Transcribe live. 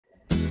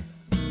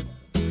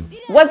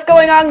What's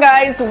going on,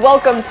 guys?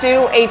 Welcome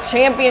to a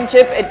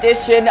championship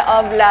edition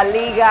of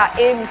LaLiga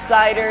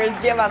Insiders.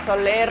 Gemma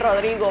Soler,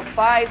 Rodrigo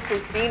Faiz,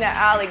 Christina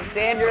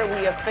Alexander.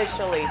 We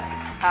officially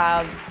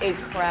have a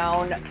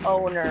crown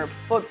owner.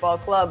 Football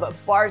Club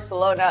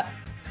Barcelona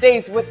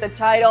stays with the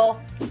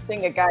title.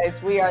 Sing it, guys.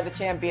 We are the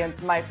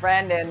champions, my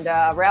friend.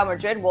 And Real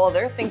Madrid, well,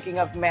 they're thinking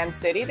of Man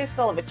City. They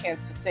still have a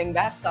chance to sing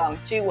that song,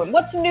 too. And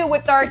what's new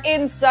with our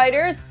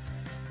insiders?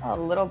 A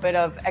little bit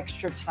of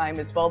extra time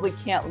as well. We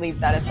can't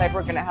leave that aside.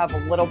 We're going to have a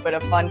little bit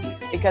of fun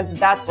because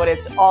that's what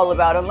it's all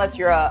about. Unless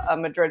you're a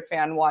Madrid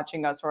fan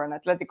watching us, or an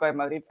Atletico de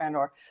Madrid fan,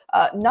 or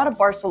not a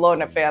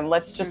Barcelona fan.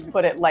 Let's just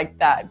put it like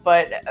that.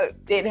 But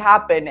it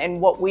happened,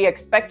 and what we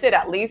expected,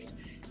 at least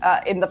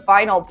in the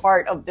final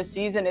part of the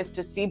season, is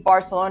to see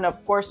Barcelona,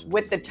 of course,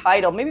 with the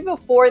title. Maybe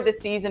before the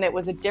season, it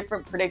was a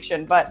different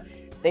prediction, but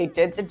they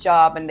did the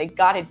job and they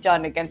got it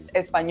done against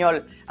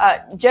Espanyol.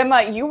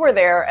 Gemma, you were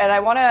there, and I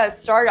want to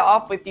start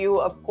off with you,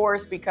 of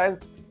course,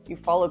 because you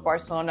followed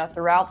Barcelona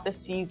throughout the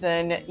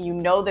season. You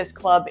know this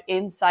club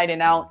inside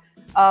and out.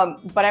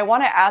 But I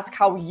want to ask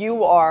how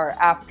you are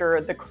after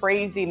the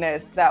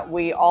craziness that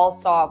we all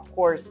saw, of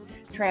course,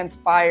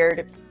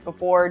 transpired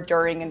before,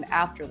 during, and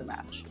after the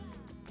match.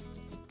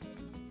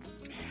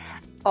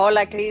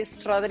 Hola,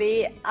 Chris,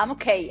 Rodri. I'm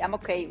okay.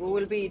 We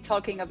will be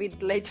talking a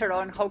bit later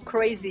on how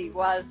crazy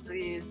was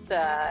this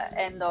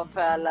end of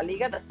La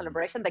Liga, the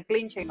celebration, the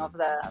clinching of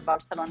the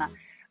Barcelona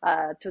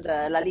to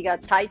the La Liga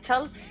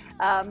title.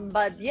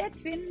 But yeah,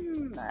 it's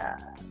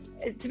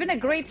been a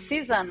great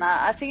season.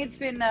 I think it's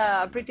been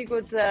a pretty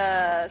good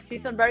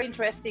season, very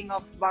interesting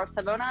of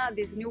Barcelona,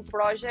 this new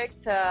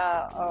project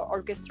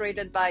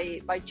orchestrated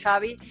by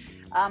Xavi.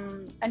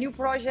 A new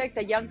project,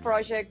 a young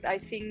project. I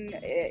think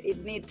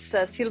it needs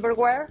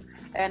silverware,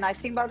 and I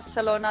think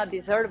Barcelona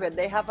deserve it.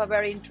 They have a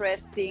very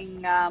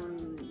interesting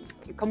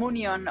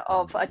communion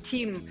of a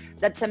team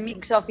that's a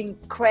mix of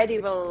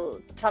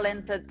incredible,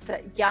 talented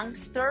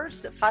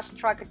youngsters,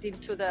 fast-tracked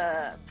into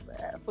the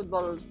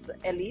football's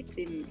elite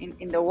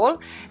in the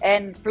world,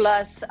 and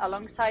plus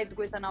alongside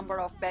with a number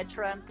of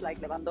veterans like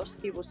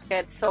Lewandowski,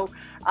 Busquets. So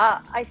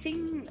I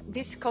think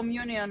this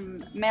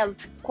communion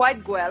melt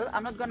quite well.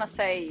 I'm not gonna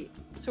say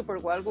super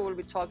well. We will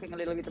be talking a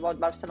little bit about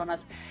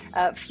Barcelona's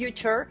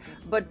future,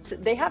 but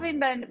they haven't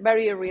been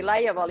very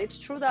reliable. It's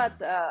true that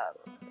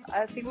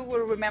I think we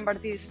will remember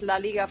this La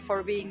Liga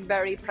for being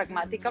very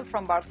pragmatical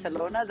from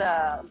Barcelona.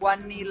 The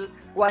 1-0,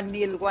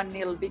 1-0,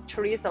 1-0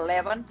 victories,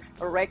 11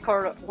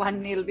 record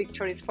 1-0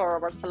 victories for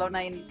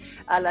Barcelona in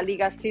La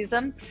Liga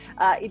season.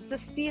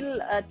 It's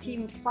still a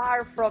team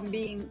far from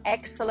being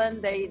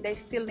excellent. They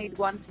still need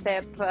one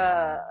step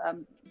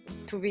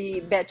to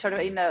be better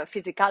in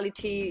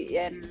physicality,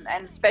 and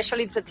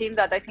especially it's a team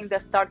that I think the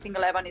starting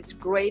 11 is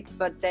great,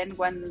 but then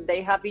when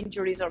they have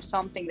injuries or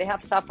something, they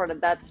have suffered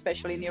at that,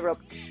 especially in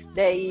Europe,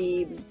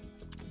 they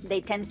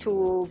tend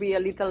to be a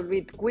little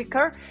bit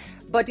quicker.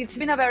 But it's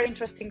been a very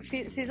interesting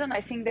season.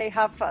 I think they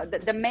have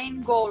the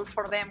main goal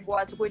for them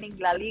was winning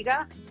La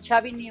Liga.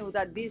 Xavi knew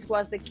that this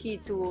was the key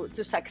to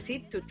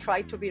succeed, to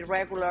try to be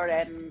regular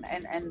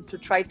and to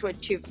try to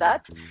achieve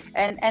that.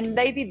 And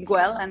they did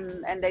well,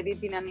 and they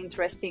did in an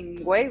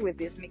interesting way with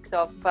this mix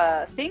of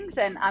things.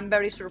 And I'm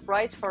very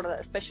surprised,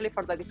 especially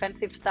for the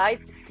defensive side.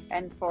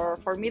 And for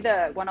me,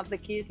 one of the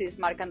keys is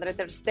Marc-André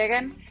ter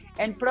Stegen,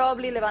 and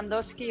probably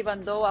Lewandowski,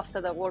 even though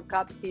after the World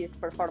Cup his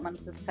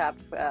performances have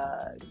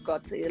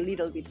got a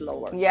little bit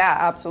lower. Yeah,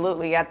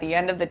 absolutely. At the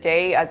end of the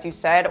day, as you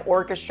said,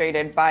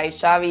 orchestrated by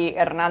Xavi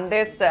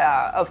Hernandez.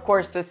 Of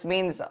course, this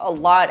means a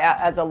lot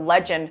as a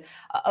legend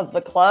of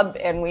the club,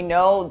 and we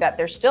know that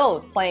they're still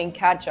playing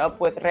catch up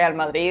with Real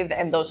Madrid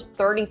and those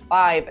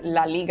 35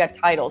 La Liga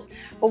titles.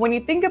 But when you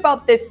think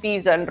about this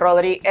season,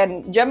 Rodri,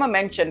 and Gemma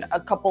mentioned a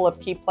couple of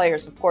key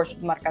players, of course,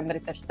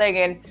 Marc-André ter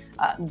Stegen,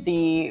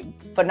 the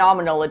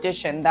phenomenal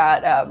addition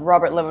that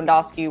Robert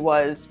Lewandowski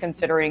was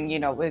considering,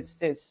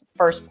 his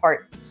first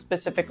part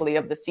specifically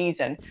of the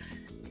season.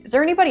 Is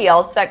there anybody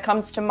else that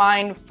comes to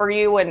mind for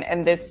you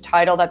and this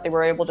title that they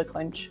were able to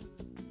clinch?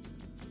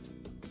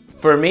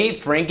 For me,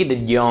 Frenkie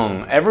de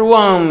Jong.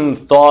 Everyone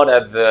thought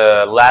at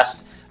the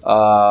last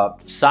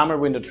summer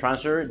window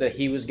transfer that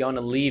he was going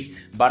to leave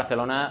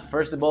Barcelona.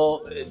 First of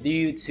all,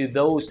 due to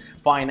those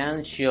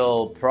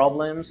financial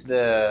problems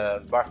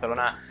the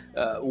Barcelona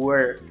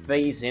were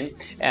facing,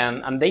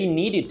 and they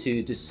needed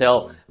to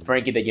sell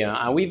Frenkie de Jong.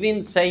 And we've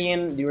been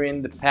saying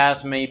during the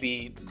past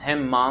maybe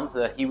 10 months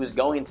that he was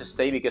going to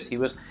stay because he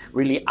was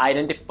really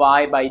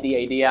identified by the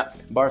idea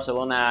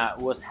Barcelona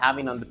was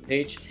having on the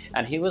pitch,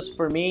 and he was,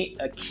 for me,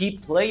 a key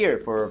player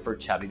for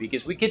Xavi,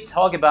 because we could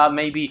talk about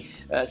maybe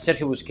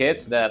Sergio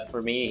Busquets, that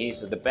for me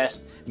he's the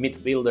best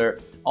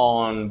midfielder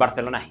on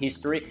Barcelona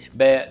history,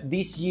 but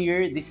this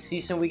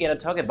season we gotta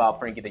talk about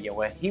Frenkie de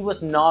Jong. He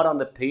was not on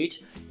the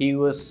pitch, he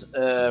was is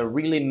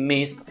really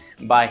missed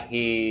by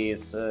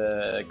his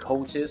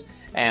coaches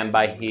and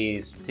by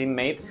his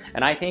teammates,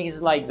 and I think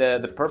he's like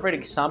the perfect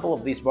example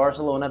of this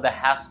Barcelona that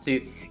has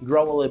to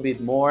grow a little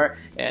bit more.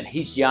 And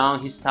he's young,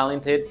 he's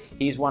talented,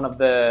 he's one of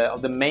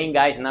the main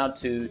guys now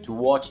to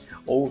watch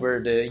over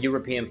the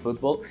European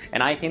football.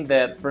 And I think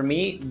that for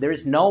me, there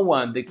is no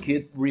one that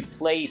could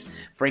replace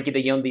Frenkie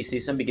de Jong this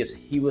season, because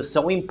he was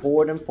so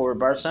important for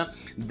Barca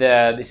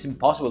that it's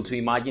impossible to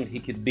imagine he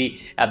could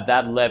be at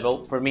that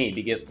level for me,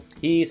 because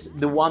he's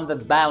the one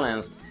that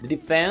balanced the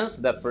defense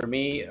that for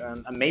me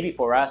and maybe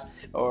for us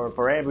or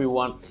for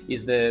everyone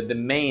is the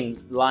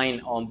main line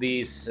on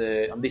this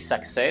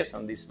success,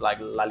 on this like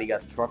La Liga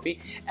trophy.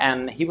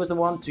 And he was the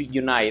one to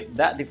unite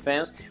that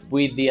defense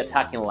with the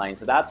attacking line.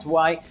 So that's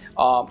why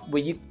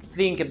when you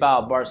think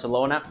about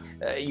Barcelona,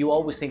 you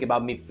always think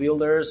about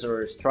midfielders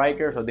or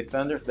strikers or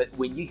defenders, but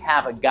when you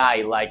have a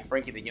guy like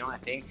Frenkie de Jong, I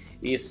think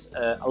is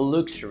a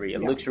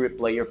luxury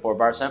player for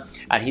Barca,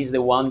 and he's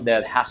the one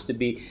that has to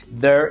be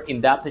there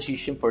in that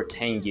position for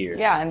 10 years.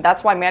 Yeah, and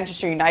that's why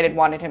Manchester United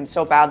wanted him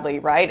so badly,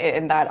 right?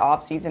 In that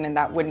offseason,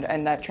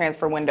 in that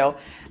transfer window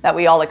that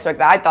we all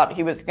expected. I thought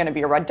he was going to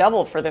be a Red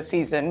Devil for the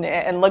season,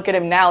 and look at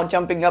him now,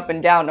 jumping up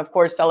and down, of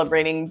course,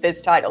 celebrating this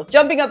title.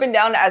 Jumping up and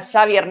down as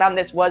Xavi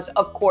Hernández was,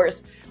 of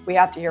course. We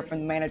have to hear from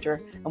the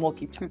manager, and we'll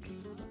keep talking.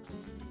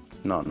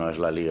 No, no es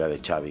la liga de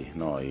Xavi,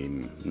 no,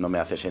 y no me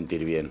hace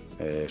sentir bien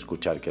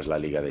escuchar que es la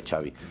liga de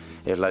Xavi.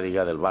 Es la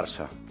liga del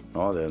Barça,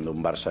 ¿no? De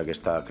un Barça que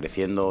está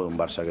creciendo, de un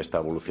Barça que está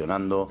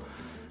evolucionando,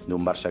 de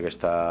un Barça que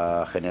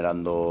está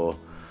generando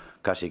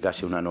casi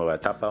una nueva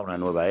etapa, una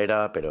nueva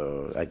era,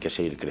 pero hay que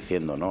seguir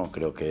creciendo, ¿no?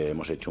 Creo que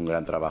hemos hecho un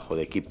gran trabajo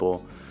de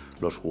equipo,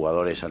 los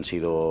jugadores han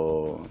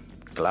sido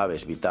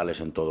claves,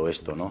 vitales en todo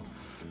esto, ¿no?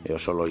 Yo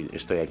solo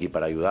estoy aquí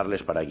para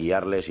ayudarles, para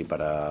guiarles y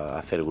para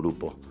hacer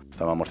grupo.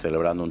 Estábamos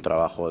celebrando un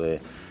trabajo de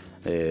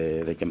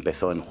que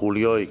empezó en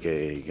julio y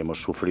que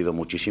hemos sufrido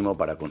muchísimo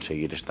para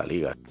conseguir esta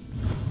liga.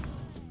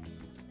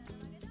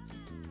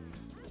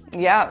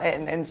 Yeah,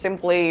 and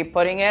simply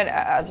putting it,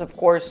 as of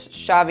course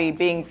Xavi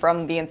being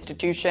from the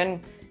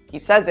institution, he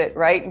says it,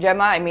 right,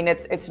 Gemma? I mean,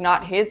 it's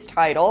not his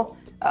title,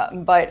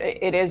 but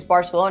it is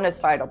Barcelona's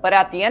title. But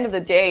at the end of the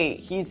day,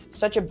 he's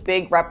such a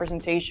big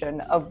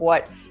representation of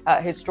what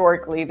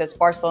historically this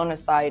Barcelona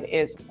side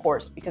is, of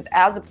course, because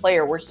as a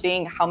player, we're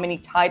seeing how many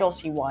titles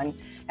he won.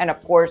 And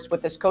of course,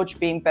 with his coach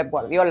being Pep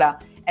Guardiola,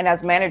 and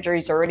as manager,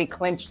 he's already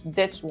clinched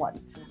this one.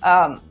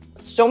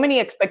 So many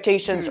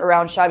expectations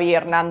around Xavi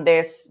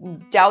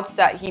Hernández, doubts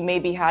that he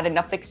maybe had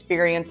enough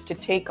experience to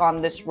take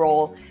on this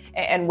role,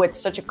 and with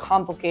such a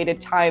complicated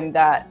time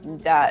that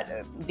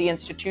the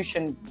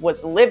institution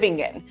was living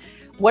in.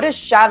 What does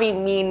Xavi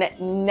mean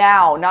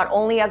now, not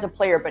only as a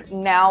player, but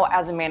now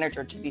as a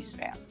manager to these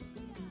fans?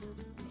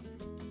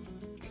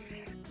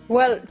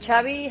 Well,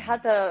 Xavi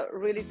had a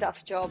really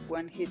tough job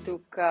when he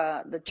took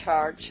the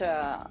charge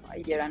a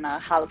year and a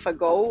half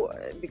ago,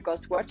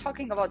 because we're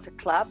talking about a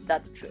club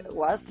that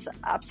was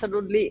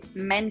absolutely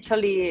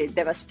mentally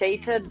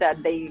devastated,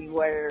 that they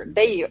were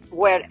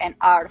and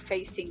are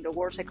facing the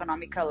worst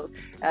economical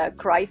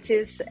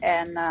crisis,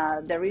 and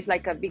there is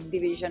like a big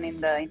division in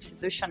the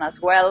institution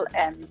as well,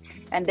 and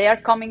they are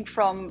coming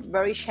from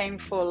very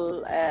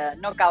shameful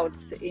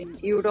knockouts in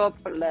Europe,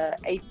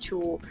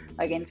 8-2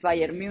 against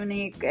Bayern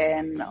Munich,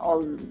 and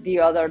all the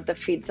other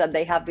defeats that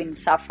they have been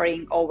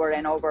suffering over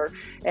and over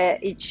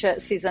each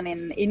season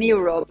in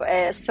Europe.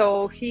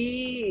 So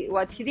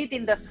what he did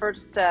in the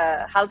first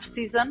half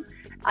season,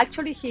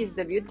 actually his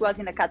debut was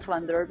in a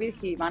Catalan derby.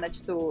 He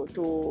managed to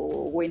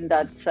win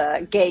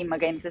that game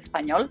against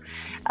Espanyol.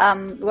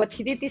 What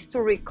he did is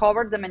to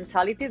recover the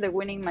mentality, the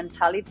winning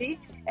mentality,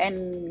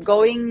 and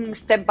going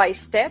step by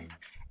step.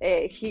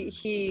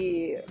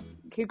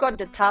 He got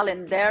the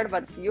talent there,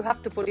 but you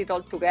have to put it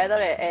all together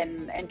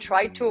and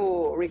try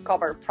to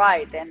recover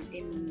pride. And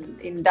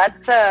in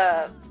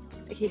that,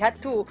 he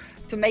had to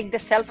make the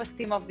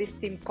self-esteem of this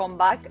team come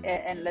back.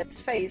 And let's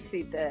face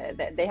it,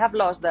 they have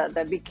lost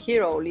the big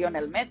hero,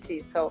 Lionel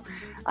Messi. So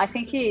I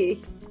think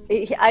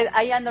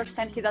I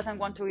understand he doesn't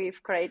want to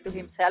give credit to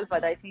himself,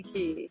 but I think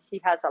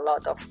he has a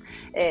lot of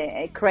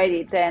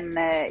credit. And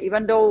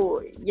even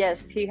though,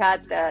 yes, he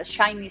had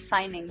shiny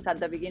signings at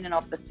the beginning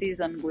of the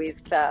season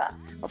with,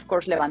 of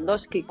course,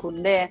 Lewandowski,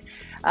 Koundé,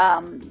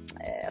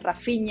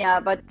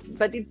 Rafinha,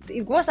 but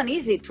it wasn't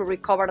easy to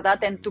recover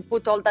that and to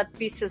put all that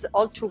pieces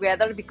all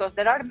together, because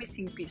there are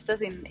missing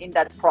pieces in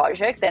that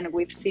project, and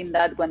we've seen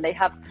that when they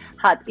have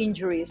had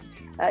injuries.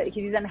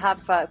 He didn't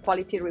have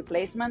quality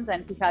replacements,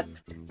 and he had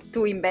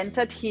to invent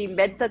it. He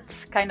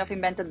kind of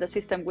invented the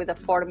system with the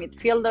 4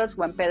 midfielders.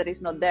 When Pedri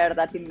is not there,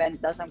 that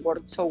invent doesn't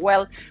work so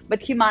well.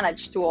 But he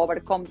managed to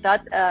overcome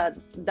that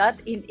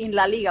in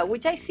La Liga,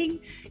 which I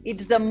think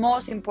it's the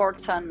most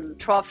important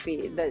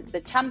trophy.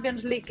 The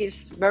Champions League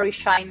is very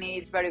shiny,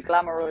 it's very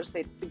glamorous,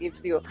 it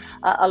gives you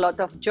a lot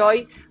of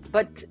joy.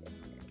 But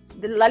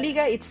the La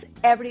Liga, it's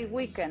every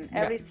weekend,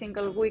 every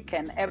single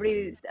weekend,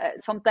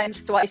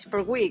 sometimes twice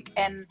per week,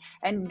 and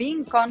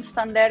being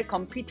constant there,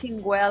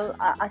 competing well.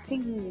 I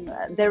think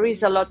there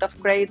is a lot of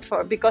credit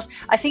for, because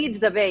I think it's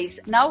the base.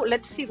 Now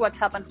let's see what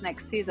happens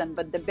next season,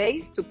 but the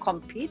base to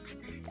compete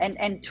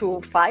and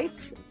to fight,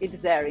 it's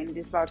there in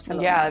this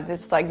Barcelona. Yeah,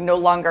 it's like no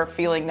longer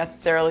feeling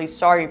necessarily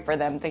sorry for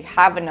them. They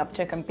have enough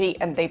to compete,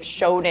 and they've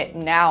shown it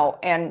now.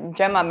 And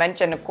Gemma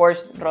mentioned, of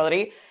course,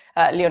 Rodri,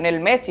 Lionel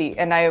Messi,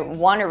 and I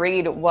want to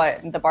read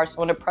what the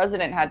Barcelona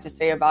president had to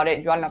say about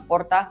it, Joan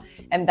Laporta,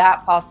 and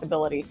that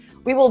possibility.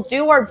 We will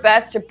do our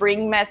best to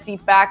bring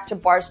Messi back to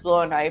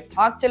Barcelona. I've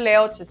talked to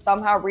Leo to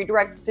somehow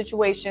redirect the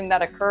situation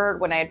that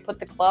occurred when I had put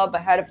the club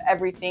ahead of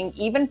everything,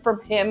 even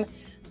from him,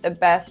 the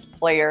best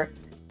player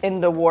in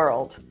the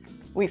world.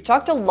 We've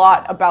talked a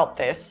lot about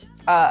this.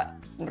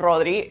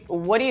 Rodri,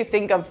 what do you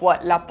think of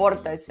what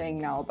Laporta is saying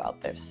now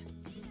about this?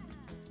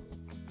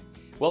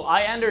 Well,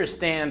 I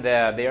understand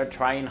that they are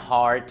trying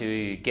hard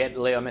to get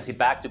Leo Messi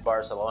back to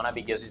Barcelona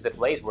because it's the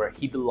place where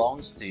he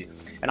belongs to.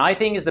 And I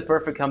think it's the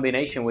perfect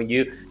combination when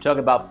you talk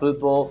about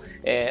football.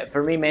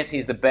 For me, Messi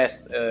is the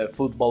best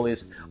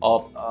footballist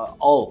of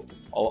all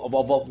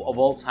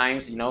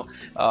times, you know,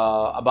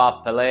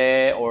 about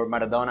Pelé or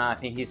Maradona. I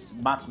think he's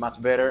much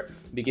better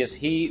because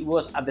he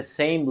was at the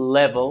same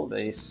level. That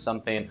is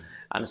something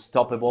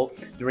unstoppable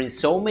during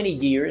so many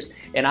years,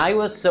 and I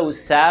was so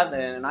sad,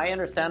 and I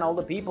understand all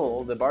the people,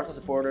 all the Barca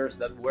supporters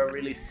that were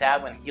really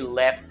sad when he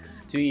left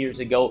 2 years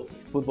ago,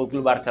 Football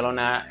Club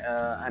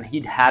Barcelona, and he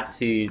had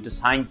to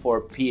sign for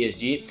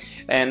PSG.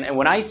 And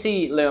when I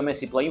see Leo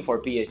Messi playing for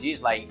PSG,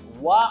 it's like,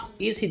 what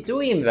is he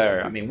doing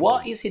there? I mean,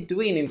 what is he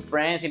doing in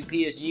France, in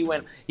PSG,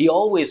 when he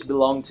always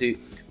belonged to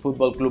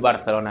Football Club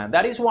Barcelona?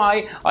 That is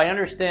why I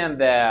understand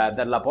that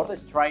Laporta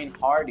is trying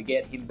hard to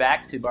get him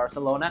back to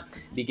Barcelona,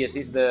 because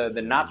it's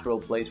the natural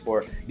place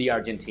for the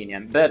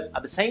Argentinian. But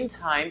at the same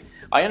time,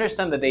 I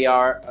understand that they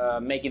are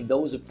making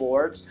those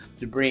efforts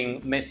to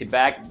bring Messi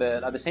back,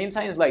 but at the same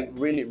time, it's like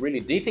really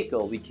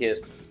difficult,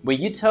 because when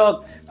you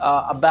talk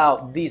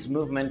about this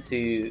movement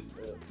to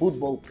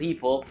football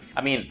people,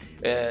 I mean,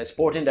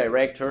 sporting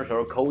directors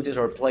or coaches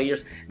or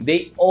players,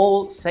 they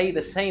all say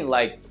the same,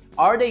 like,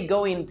 are they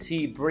going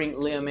to bring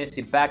Leo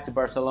Messi back to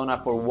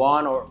Barcelona for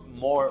 1 or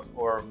more,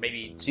 or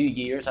maybe 2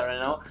 years? I don't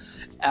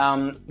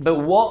know. But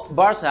what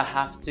Barca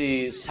have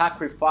to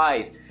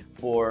sacrifice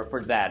for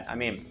that? I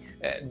mean,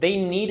 they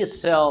need to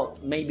sell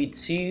maybe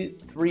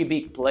 2-3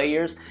 big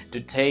players to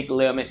take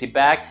Leo Messi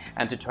back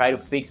and to try to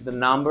fix the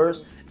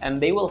numbers.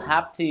 And they will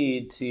have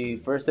to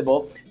first of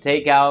all,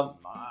 take out,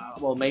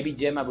 well, maybe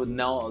Gemma would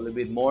know a little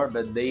bit more,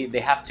 but they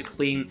have to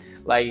clean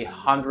like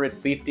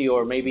 150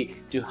 or maybe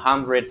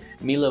 200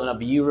 million of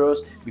euros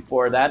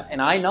before that.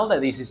 And I know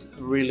that this is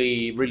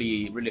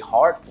really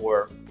hard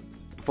for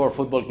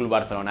Football Club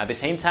Barcelona. At the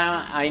same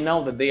time, I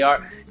know that they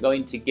are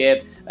going to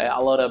get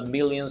a lot of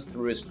millions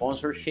through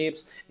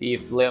sponsorships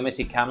if Leo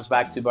Messi comes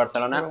back to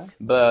Barcelona.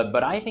 Yeah.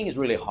 But I think it's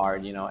really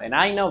hard, you know. And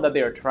I know that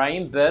they are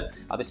trying, but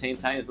at the same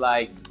time, it's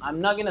like, I'm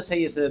not gonna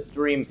say it's a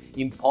dream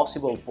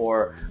impossible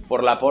for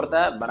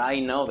Laporta, but I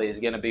know that it's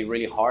gonna be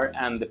really hard,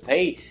 and the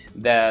pay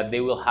that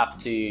they will have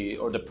to,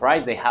 or the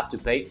price they have to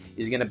pay,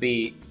 is gonna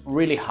be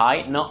really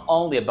high. Not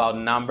only about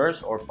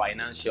numbers or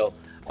financial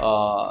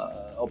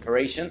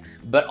operation,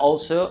 but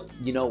also,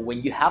 you know,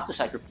 when you have to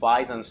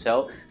sacrifice and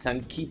sell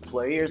some key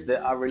players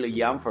that are really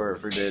young for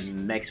the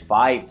next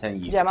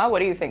 5-10 years. Gemma, what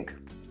do you think?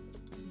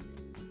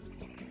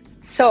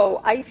 So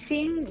I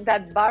think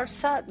that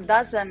Barca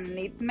doesn't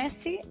need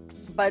Messi,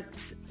 but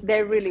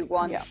they really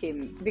want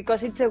him,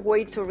 because it's a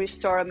way to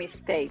restore a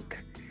mistake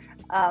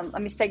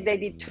they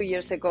did 2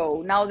 years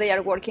ago. Now they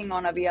are working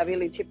on a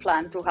viability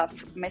plan to have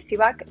Messi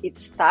back.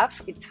 It's tough,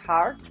 it's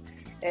hard.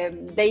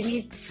 They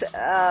need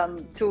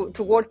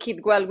to work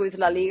it well with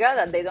La Liga,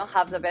 that they don't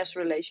have the best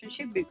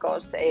relationship,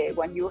 because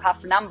when you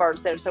have numbers,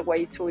 there's a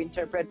way to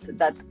interpret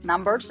that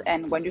numbers.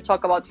 And when you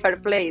talk about fair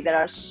play, there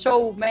are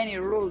so many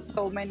rules,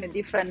 so many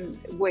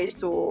different ways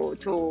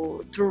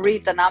to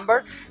read a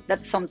number,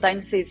 that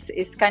sometimes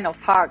it's kind of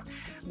hard.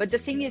 But the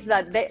thing is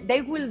that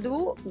they will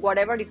do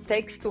whatever it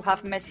takes to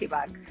have Messi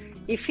back.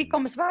 If he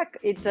comes back,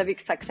 it's a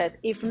big success.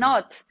 If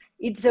not,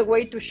 it's a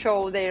way to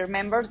show their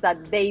members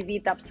that they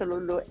did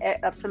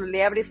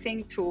absolutely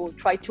everything to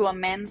try to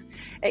amend.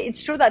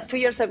 It's true that 2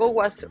 years ago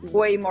was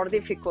way more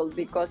difficult,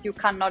 because you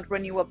cannot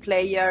renew a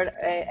player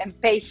and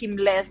pay him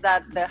less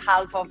than the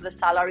half of the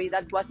salary.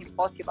 That was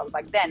impossible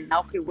back then.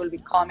 Now he will be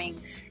coming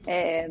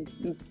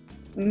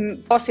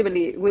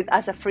possibly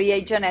as a free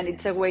agent, and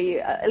it's a way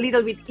a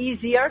little bit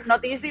easier,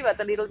 not easy, but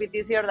a little bit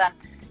easier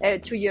than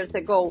 2 years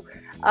ago.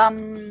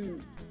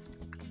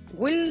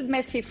 Will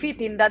Messi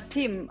fit in that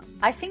team?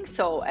 I think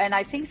so. And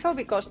I think so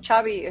because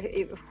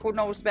Xavi, who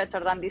knows better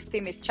than this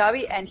team, is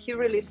Xavi, and he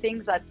really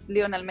thinks that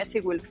Lionel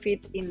Messi will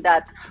fit in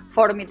that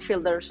four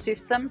midfielder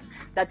systems,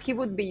 that he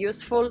would be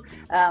useful.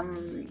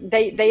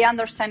 They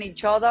understand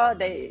each other.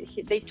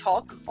 They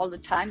talk all the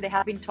time. They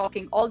have been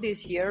talking all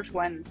these years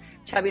when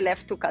Xavi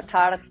left to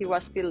Qatar, he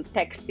was still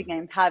texting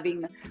and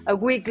having a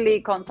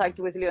weekly contact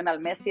with Lionel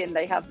Messi, and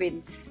they have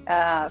been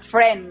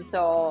friends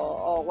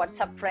or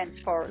WhatsApp friends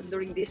for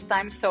during this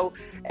time. So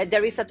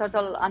there is a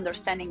total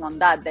understanding on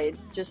that. They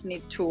just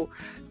need to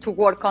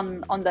work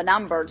on the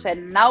numbers.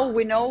 And now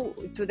we know,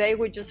 today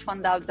we just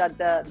found out that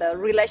the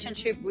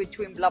relationship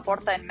between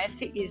Laporta and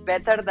Messi is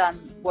better than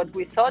what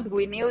we thought.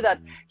 We knew that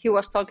he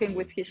was talking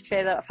with his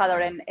father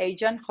and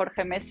agent,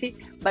 Jorge Messi,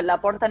 but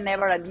Laporta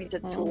never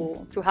admitted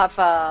to have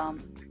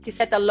he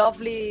said a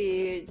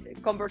lovely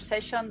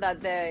conversation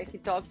that he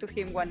talked to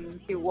him when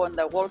he won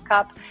the World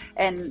Cup,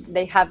 and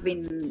they have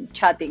been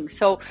chatting.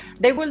 So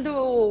they will do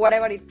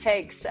whatever it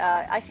takes.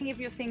 I think if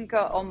you think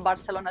on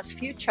Barcelona's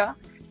future,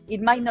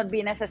 it might not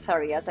be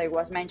necessary, as I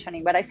was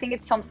mentioning, but I think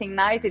it's something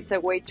nice. It's a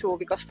way to,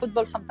 because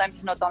football sometimes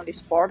is not only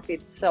sport,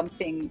 it's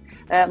something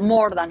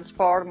more than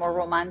sport, more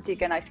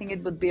romantic, and I think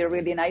it would be a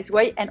really nice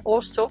way. And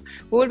also,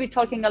 we will be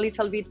talking a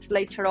little bit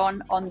later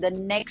on the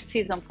next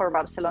season for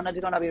Barcelona. It's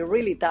going to be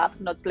really tough,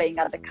 not playing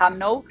at the Camp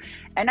Nou.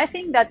 And I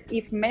think that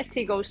if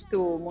Messi goes to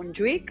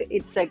Montjuic,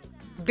 it's a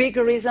big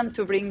reason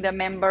to bring the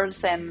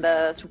members and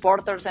the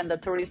supporters and the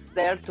tourists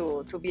there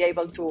to be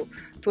able to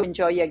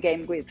enjoy a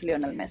game with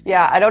Lionel Messi.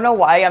 Yeah, I don't know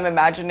why I'm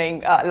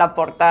imagining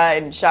Laporta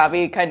and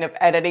Xavi kind of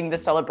editing the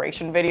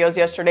celebration videos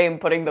yesterday and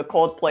putting the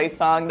Coldplay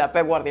song that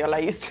Pep Guardiola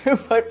used to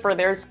put for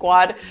their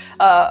squad.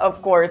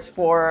 Of course,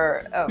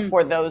 for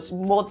those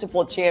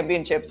multiple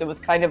championships, it was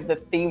kind of the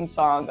theme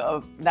song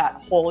of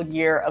that whole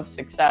year of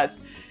success.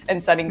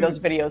 And sending those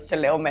videos to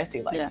Leo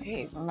Messi, like,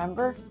 hey,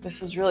 remember?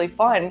 This is really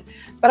fun.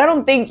 But I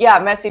don't think,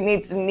 Messi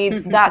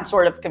needs that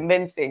sort of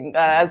convincing.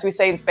 As we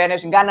say in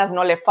Spanish, ganas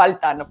no le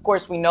faltan. Of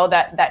course, we know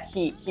that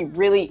he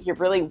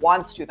really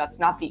wants to. That's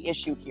not the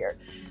issue here.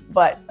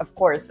 But of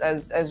course,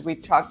 as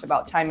we've talked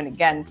about time and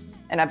again,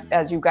 and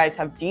as you guys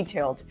have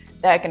detailed,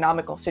 the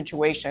economical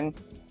situation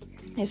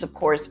is, of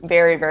course,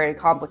 very, very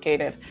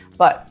complicated.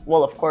 But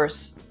we'll, of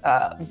course,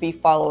 be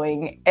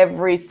following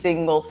every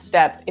single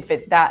step if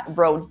that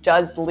road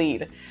does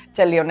lead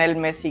to Lionel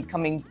Messi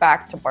coming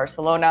back to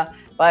Barcelona.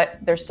 But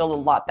there's still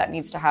a lot that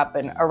needs to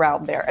happen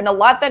around there, and a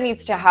lot that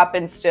needs to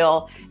happen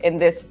still in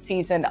this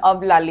season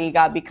of La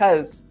Liga,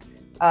 because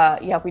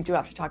we do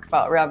have to talk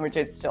about Real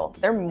Madrid still.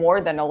 They're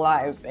more than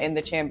alive in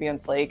the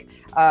Champions League.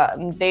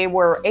 They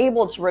were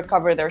able to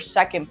recover their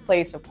second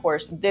place, of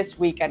course, this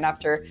weekend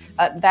after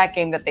that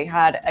game that they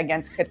had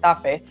against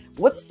Getafe.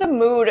 What's the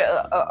mood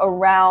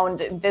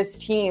around this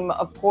team,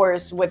 of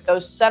course, with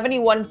those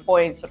 71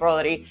 points,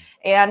 Rodri,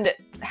 and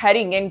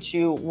heading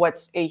into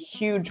what's a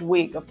huge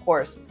week, of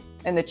course,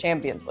 in the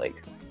Champions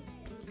League?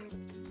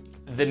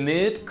 The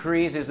mood,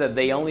 Chris, is that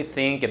they only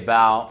think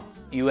about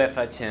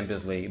UEFA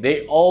Champions League.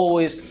 They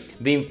always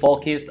been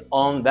focused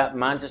on that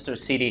Manchester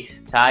City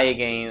tie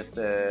against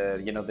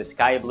the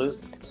Sky Blues.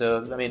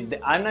 So I mean,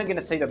 I'm not gonna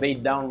say that they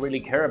don't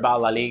really care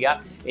about La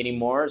Liga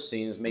anymore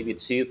since maybe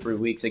 2-3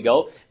 weeks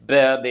ago,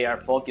 but they are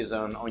focused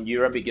on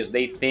Europe because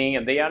they think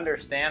and they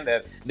understand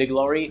that the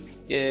glory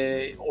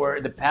or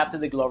the path to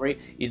the glory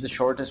is the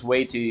shortest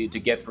way to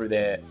get through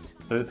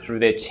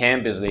the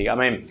Champions League. I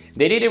mean,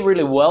 they did it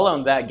really well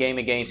on that game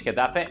against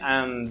Getafe,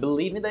 and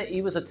believe me that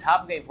it was a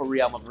tough game for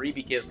Real Madrid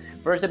because,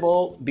 first of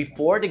all,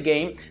 before the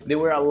game, there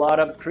were a lot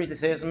of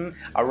criticism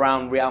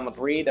around Real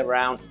Madrid,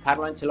 around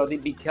Carlo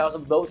Ancelotti, because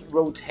of those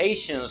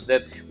rotations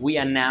that we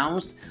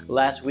announced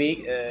last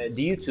week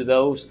due to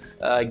those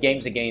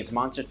games against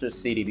Manchester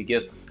City,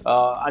 because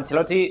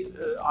Ancelotti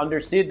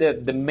understood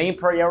that the main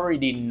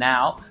priority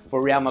now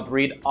for Real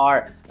Madrid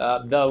are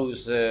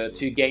those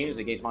two games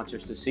against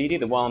Manchester City,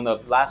 the one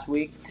of last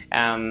week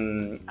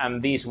and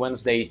this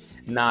Wednesday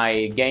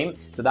night game.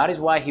 So that is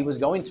why he was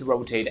going to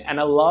rotate. And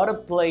a lot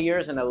of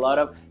players and a lot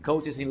of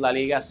coaches in La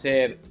Liga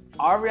said,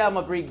 are Real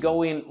Madrid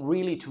going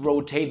really to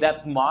rotate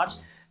that much?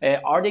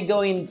 Are they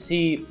going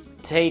to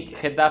take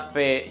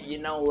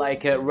Getafe,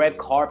 like a red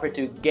carpet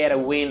to get a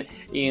win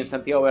in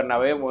Santiago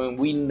Bernabeu, when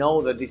we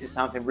know that this is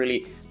something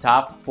really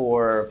tough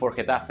for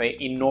Getafe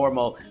in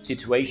normal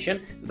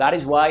situation? That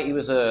is why it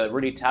was a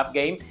really tough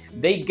game.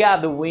 They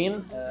got the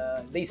win.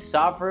 They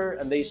suffered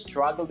and they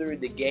struggled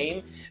during the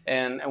game,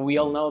 and we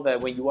all know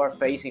that when you are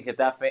facing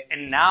Getafe,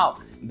 and now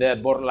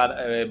that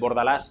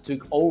Bordalas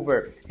took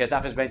over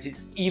Getafe's bench,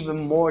 it's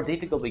even more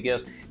difficult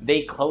because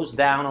they close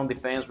down on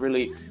defense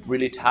really,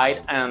 really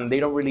tight, and they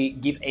don't really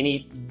give any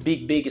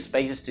big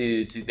spaces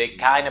to the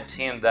kind of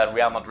team that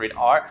Real Madrid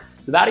are.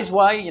 So that is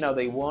why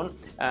they won.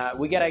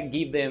 We gotta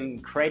give them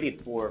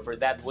credit for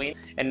that win,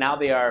 and now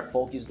they are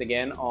focused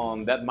again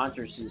on that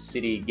Manchester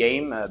City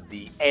game.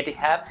 The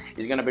Etihad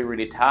is gonna be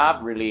really tough,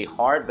 really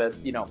hard, but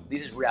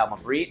this is Real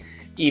Madrid.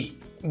 If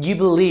you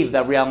believe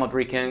that Real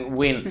Madrid can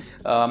win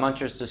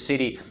Manchester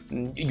City,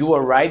 you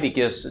are right,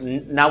 because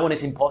now one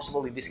is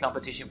impossible in this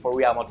competition for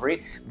Real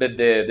Madrid. But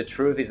the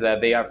truth is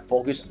that they are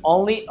focused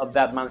only on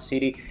that Man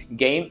City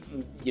game.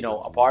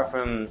 Apart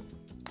from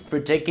for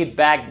taking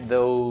back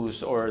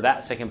those or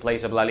that second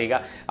place of La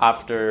Liga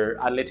after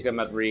Atletico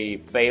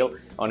Madrid failed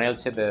on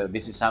Elche.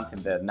 This is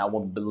something that no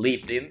one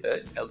believed in,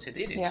 but Elche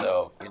did it. Yeah.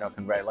 So,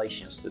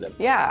 congratulations to them.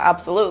 Yeah,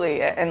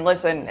 absolutely. And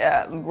listen,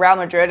 Real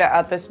Madrid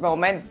at this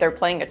moment, they're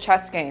playing a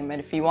chess game. And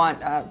if you want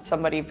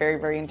somebody very,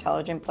 very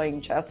intelligent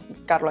playing chess,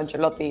 Carlo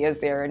Ancelotti is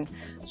there. And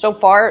so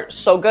far,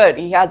 so good.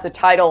 He has the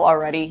title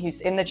already.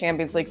 He's in the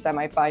Champions League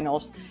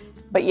semifinals.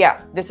 But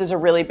yeah, this is a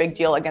really big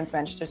deal against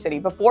Manchester City.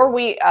 Before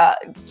we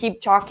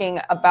keep talking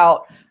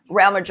about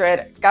Real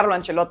Madrid, Carlo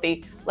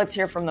Ancelotti, let's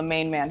hear from the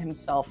main man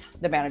himself,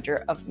 the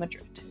manager of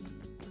Madrid.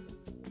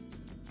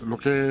 Lo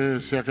que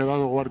se ha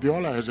quedado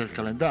Guardiola es el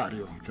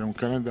calendario, que es un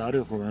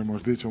calendario, como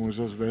hemos dicho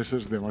muchas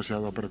veces,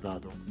 demasiado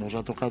apretado. Nos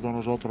ha tocado a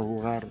nosotros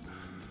jugar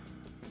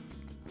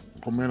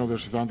con menos de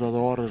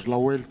 72 horas la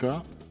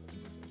vuelta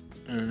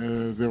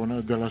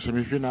de la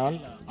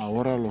semifinal.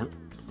 Ahora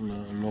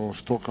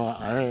los toca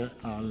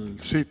al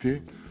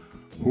City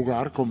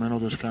jugar con menos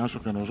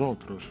descanso que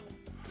nosotros.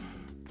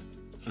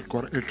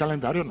 El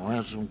calendario no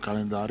es un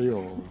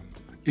calendario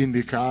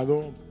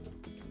indicado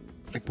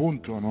y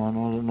punto,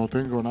 no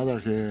tengo nada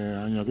que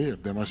añadir.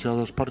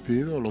 Demasiados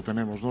partidos, lo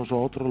tenemos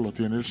nosotros, lo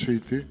tiene el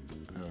City.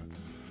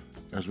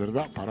 Es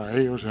verdad, para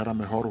ellos era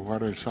mejor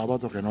jugar el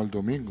sábado que no el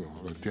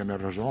domingo, él tiene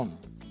razón.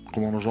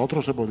 Como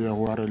nosotros se podía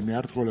jugar el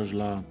miércoles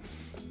la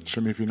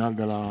semifinal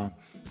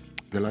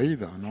de la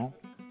ida, ¿no?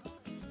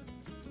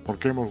 ¿Por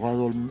qué hemos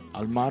jugado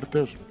al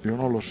martes? Yo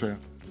no lo sé.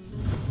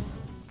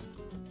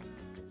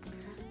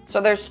 So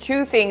there's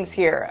two things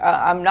here.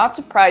 I'm not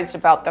surprised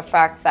about the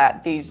fact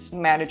that these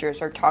managers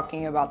are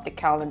talking about the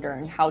calendar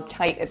and how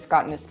tight it's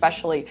gotten,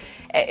 especially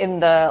in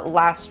the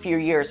last few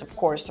years, of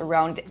course,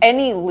 around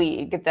any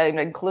league,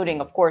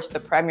 including, of course,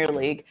 the Premier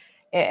League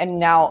and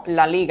now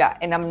La Liga.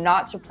 And I'm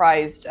not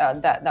surprised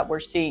that we're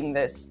seeing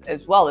this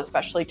as well,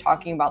 especially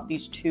talking about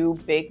these two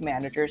big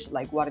managers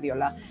like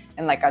Guardiola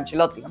and like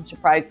Ancelotti. I'm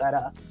surprised that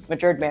a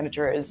Madrid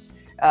manager is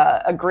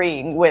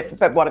agreeing with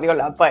Pep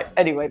Guardiola, but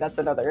anyway, that's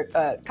another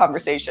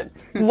conversation.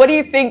 What do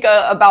you think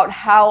about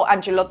how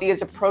Ancelotti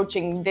is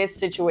approaching this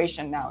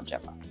situation now,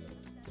 Gemma?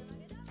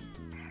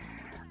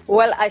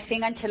 Well, I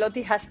think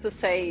Ancelotti has to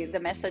say the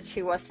message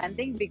he was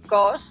sending,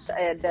 because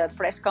the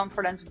press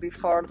conference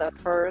before the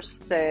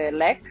first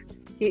leg,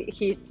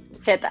 he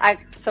said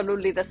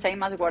absolutely the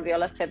same as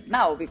Guardiola said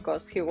now,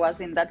 because he was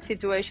in that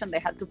situation. They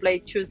had to play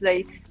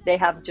Tuesday. They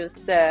have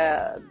just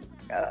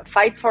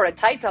fight for a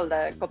title,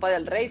 the Copa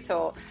del Rey.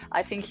 So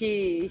I think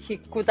he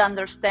could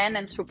understand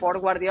and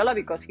support Guardiola,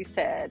 because he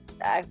said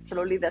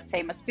absolutely the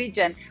same speech.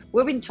 And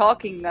we've been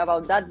talking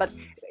about that, but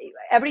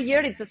every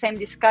year it's the same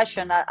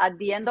discussion. At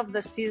the end of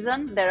the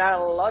season, there are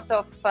a lot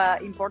of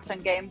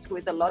important games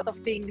with a lot of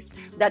things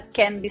that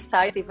can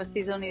decide if a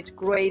season is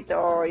great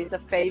or is a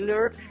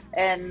failure.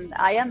 And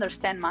I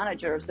understand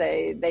managers,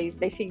 they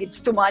think it's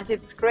too much,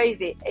 it's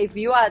crazy. If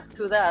you add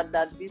to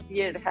that this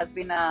year has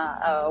been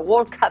a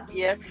World Cup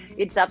year,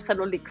 it's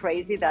absolutely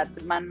crazy that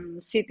Man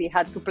City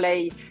had to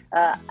play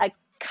a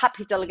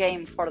capital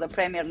game for the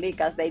Premier League,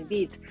 as they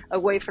did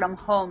away from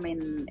home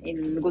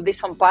in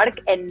Goodison Park,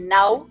 and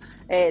now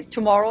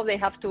tomorrow they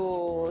have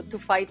to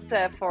fight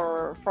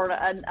for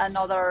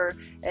another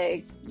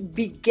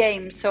big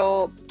game.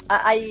 So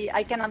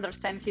I can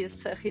understand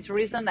his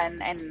reason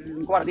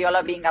and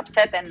Guardiola being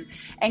upset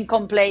and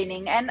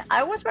complaining. And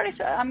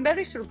I'm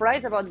very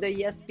surprised about the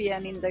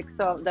ESPN index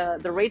of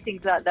the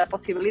ratings, the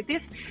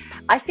possibilities.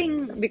 I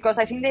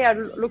think they are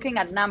looking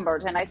at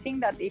numbers, and I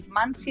think that if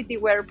Man City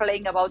were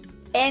playing about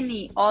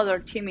any other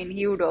team in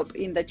Europe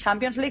in the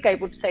Champions League, I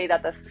would say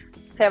that a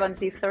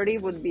 70-30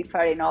 would be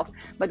fair enough.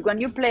 But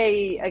when you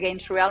play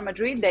against Real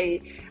Madrid,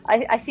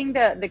 I think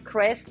the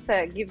crest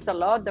gives a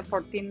lot. The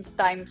 14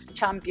 times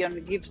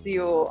champion gives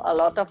you a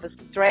lot of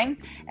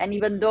strength. And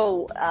even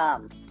though,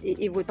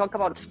 if we talk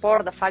about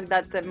sport, the fact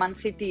that Man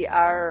City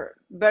are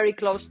very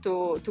close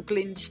to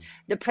clinch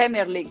the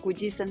Premier League,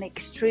 which is an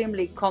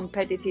extremely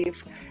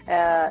competitive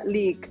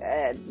league,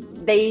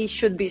 they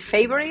should be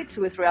favorites.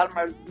 With Real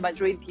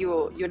Madrid,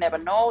 you never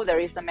know. There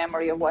is the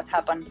memory of what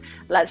happened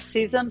last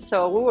season.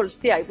 So we will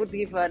see. I would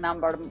give a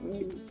number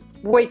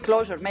way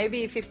closer,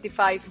 maybe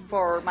 55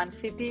 for Man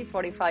City,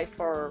 45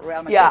 for Real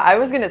Madrid. Yeah, I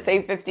was going to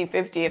say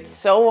 50-50. It's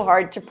so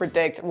hard to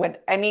predict when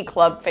any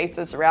club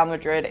faces Real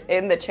Madrid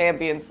in the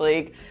Champions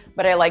League,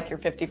 but I like your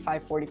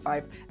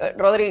 55-45.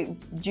 Rodri,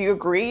 do you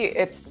agree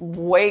it's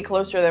way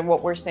closer than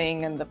what we're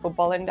seeing in the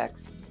football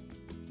index?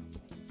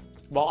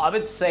 Well, I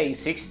would say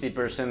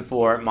 60%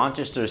 for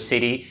Manchester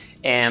City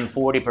and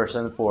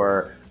 40%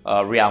 for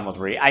Real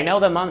Madrid. I know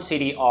that Man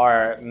City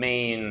are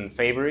main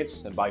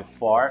favorites by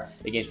far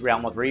against Real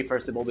Madrid.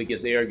 First of all,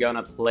 because they are going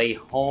to play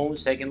home.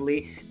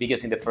 Secondly,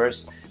 because in the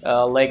first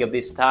leg of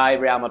this tie,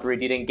 Real Madrid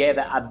didn't get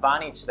the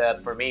advantage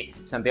that, for me,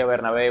 Santiago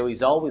Bernabeu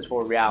is always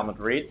for Real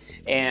Madrid.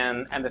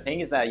 And the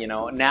thing is that,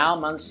 now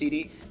Man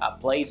City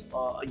plays,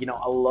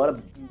 a lot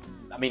of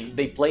I mean,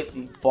 they play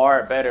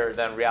far better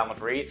than Real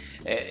Madrid.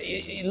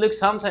 It looks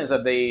sometimes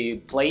that they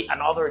play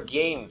another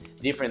game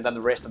different than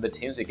the rest of the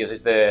teams, because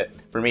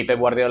for me, Pep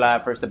Guardiola,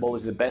 first of all,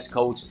 is the best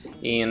coach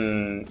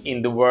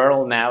in the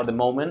world now at the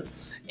moment.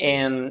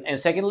 And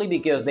secondly,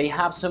 because they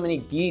have so many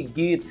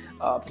good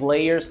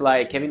players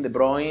like Kevin De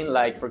Bruyne,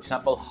 like, for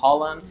example,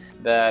 Holland,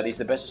 that is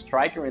the best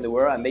striker in the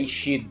world, and they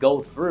should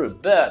go through.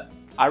 But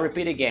I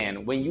repeat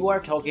again, when you are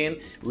talking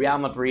Real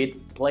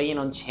Madrid playing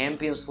on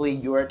Champions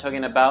League, you are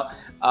talking about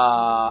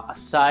a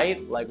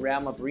side like Real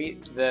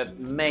Madrid that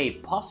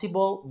made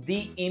possible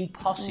the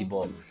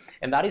impossible.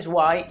 And that is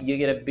why you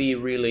gotta be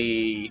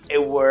really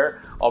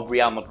aware of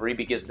Real Madrid,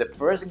 because the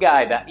first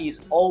guy that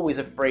is always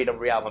afraid of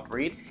Real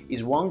Madrid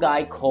is one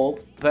guy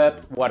called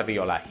Pep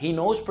Guardiola. He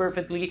knows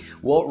perfectly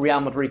what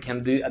Real Madrid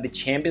can do at the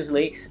Champions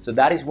League, so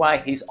that is why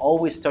he's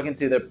always talking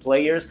to the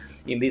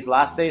players in these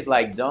last days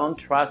like, don't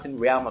trust in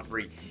Real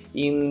Madrid.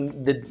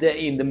 In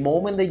the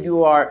moment that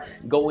you are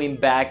going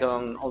back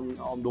on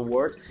the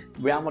words,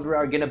 Real Madrid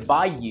are gonna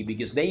bite you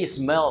because they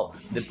smell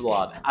the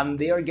blood and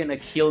they are gonna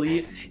kill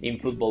you in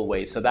football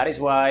ways. So that is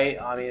why,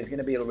 I mean, it's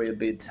gonna be a little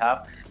bit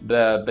tough,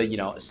 but you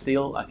know,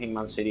 still I think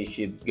Man City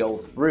should go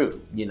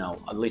through, you know,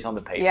 at least on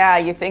the paper. Yeah,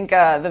 you think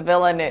the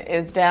villain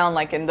is down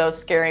like in those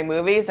scary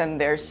movies,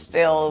 and they're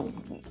still,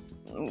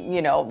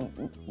 you know,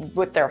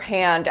 with their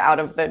hand out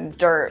of the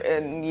dirt,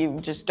 and you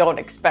just don't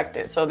expect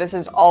it. So this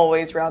is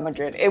always Real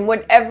Madrid, and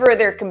whenever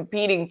they're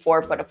competing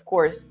for, but of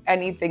course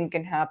anything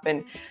can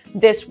happen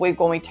this week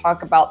when we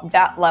talk about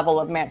that level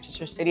of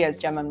Manchester City. As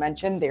Gemma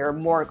mentioned, they are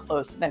more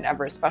close than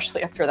ever,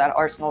 especially after that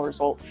Arsenal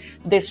result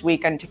this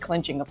weekend, to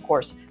clinching, of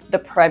course, the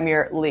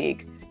Premier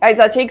League. Guys,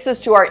 that takes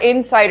us to our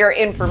insider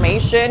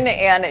information.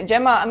 And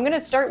Gemma, I'm going to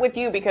start with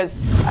you because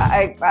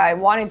I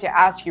wanted to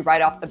ask you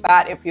right off the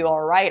bat if you're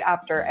all right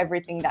after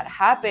everything that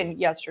happened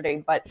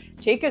yesterday. But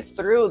take us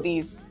through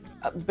these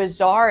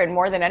bizarre and,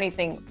 more than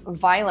anything,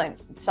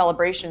 violent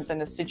celebrations and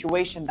the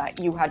situation that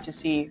you had to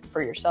see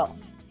for yourself.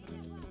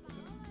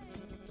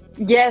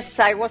 Yes,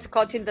 I was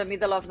caught in the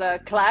middle of the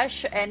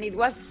clash, and it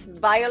was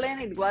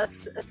violent, it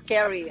was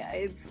scary.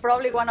 It's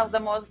probably one of the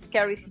most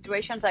scary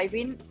situations I've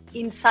been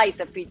inside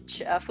the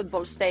pitch,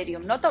 football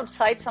stadium, not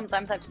outside.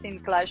 Sometimes I've seen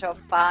clash of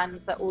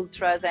fans,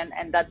 ultras,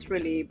 and that's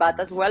really bad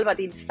as well.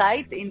 But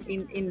inside,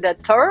 in the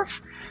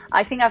turf,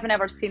 I think I've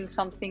never seen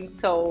something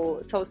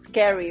so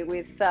scary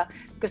with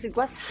because it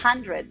was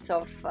hundreds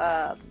of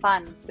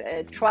fans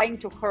trying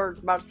to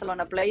hurt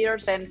Barcelona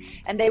players, and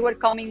they were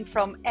coming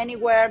from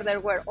anywhere.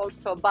 There were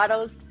also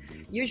battles.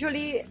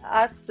 Usually,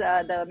 as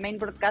the main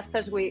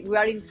broadcasters, we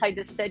are inside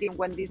the stadium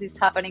when this is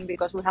happening,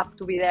 because we have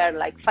to be there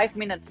like 5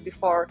 minutes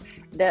before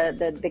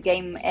the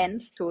game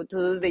ends to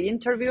do the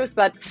interviews.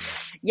 But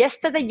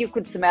yesterday you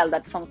could smell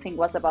that something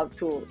was about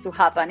to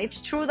happen.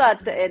 It's true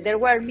that there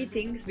were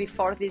meetings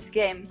before this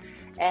game,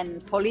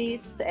 and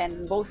police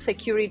and both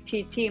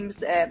security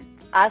teams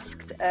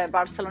asked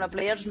Barcelona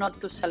players not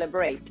to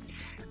celebrate.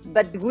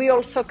 But we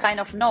also kind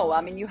of know, I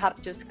mean, you have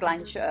just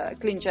clinch a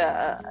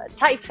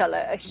title,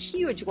 a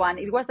huge one.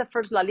 It was the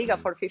first La Liga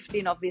for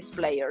 15 of these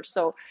players.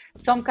 So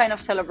some kind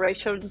of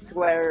celebrations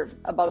were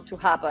about to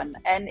happen.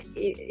 And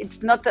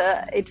it's not,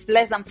 it's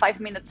less than 5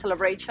 minute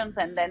celebrations.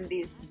 And then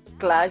this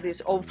clash,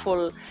 this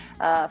awful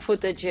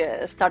footage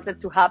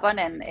started to happen.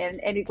 And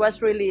it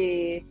was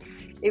really,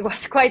 it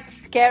was quite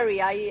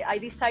scary. I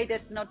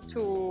decided not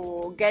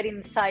to get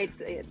inside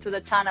to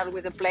the tunnel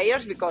with the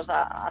players, because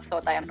I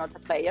thought I am not a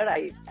player.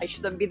 I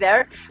shouldn't be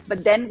there.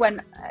 But then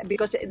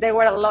because there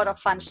were a lot of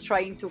fans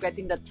trying to get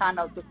in the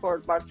tunnel to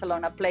hurt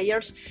Barcelona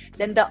players,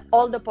 then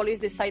all the police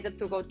decided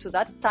to go to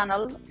that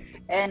tunnel.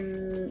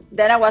 And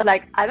then I was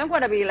like, I don't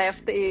want to be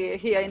left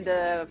here in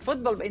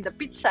the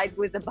pitch side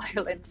with the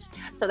violence.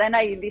 So then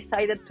I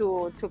decided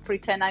to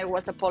pretend I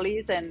was a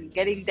police and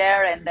getting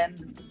there. And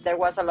then there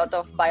was a lot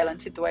of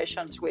violent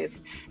situations with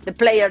the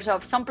players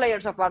some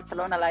players of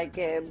Barcelona, like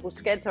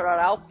Busquets or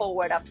Araujo,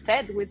 were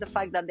upset with the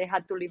fact that they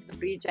had to leave the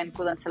pitch and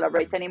couldn't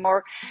celebrate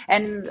anymore.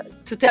 And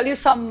to tell you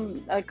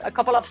a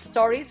couple of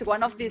stories,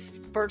 one of these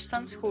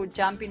persons who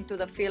jumped into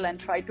the field and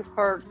tried to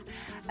hurt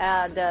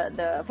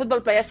the football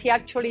players,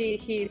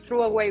 he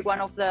threw away one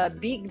of the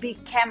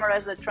big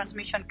cameras, the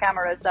transmission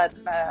cameras that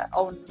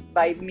owned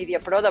by Media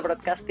Pro, the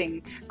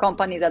broadcasting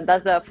company that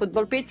does the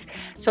football pitch.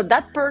 So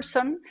that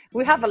person,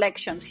 we have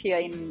elections here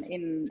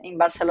in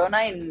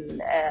Barcelona,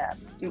 in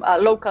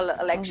local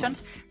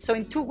elections. So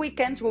in 2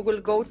 weekends we will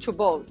go to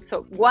vote.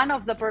 So one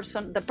of the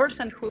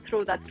person who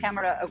threw that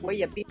camera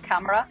away, a big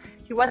camera,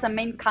 he was a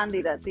main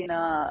candidate in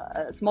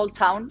a small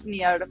town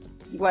near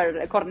where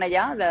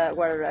Cornellà,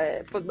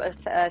 where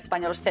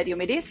Espanyol Stadium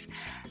it is.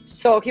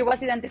 So he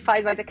was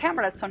identified by the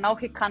camera, so now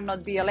he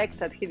cannot be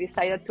elected. He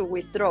decided to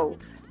withdraw.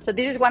 So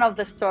this is one of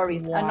the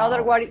stories. Wow.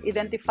 Another one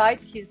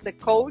identified, he's the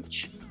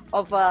coach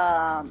of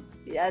a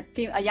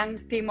young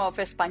team of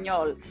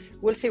Espanyol.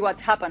 We'll see what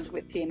happens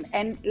with him.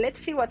 And let's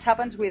see what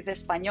happens with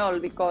Espanyol,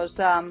 because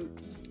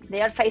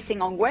they are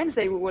facing on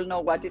Wednesday. We will know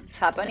what is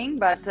happening,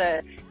 but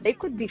they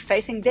could be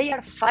facing, they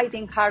are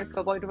fighting hard to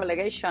avoid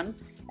relegation.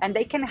 and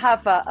they can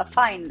have a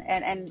fine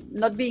and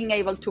not being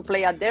able to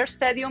play at their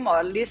stadium, or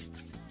at least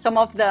some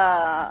of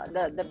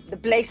the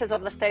places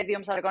of the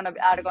stadiums are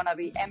gonna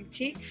be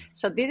empty.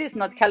 So this is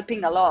not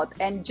helping a lot.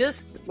 And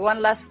just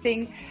one last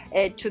thing,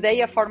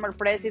 today a former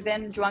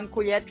president, Joan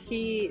Laporta,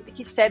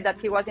 he said that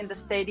he was in the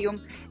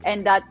stadium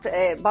and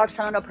that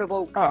Barcelona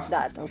provoked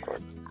that. Of course.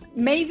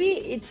 Maybe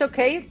it's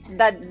okay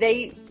that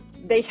they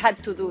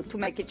had to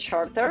make it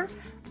shorter.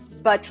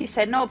 But he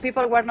said, no,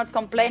 people were not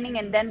complaining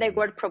and then they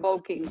were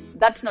provoking.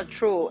 That's not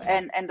true.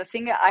 And the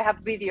thing, I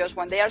have videos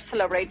when they are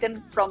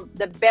celebrating, from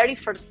the very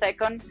first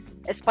second,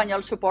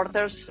 Espanyol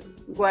supporters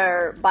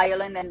were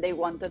violent and they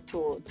wanted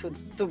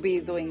to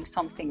be doing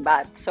something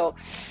bad. So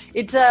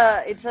it's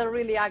a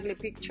really ugly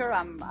picture.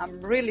 I'm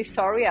really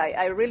sorry.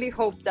 I really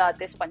hope that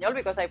Espanyol,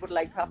 because I would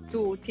like to have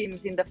two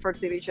teams in the first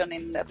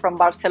division from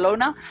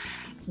Barcelona,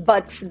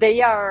 but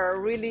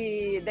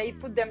they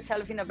put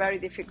themselves in a very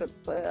difficult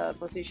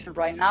position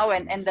right now,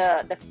 and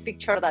the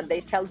picture that they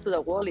sell to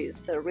the wall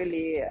is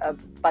really a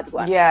bad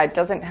one. Yeah, it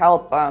doesn't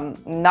help.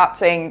 Not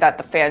saying that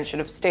the fans should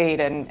have stayed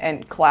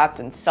and clapped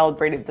and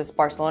celebrated this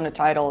Barcelona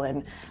title,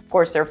 and of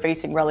course they're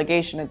facing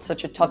relegation. It's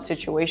such a tough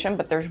situation,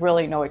 but there's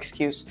really no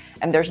excuse,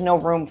 and there's no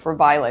room for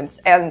violence.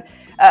 And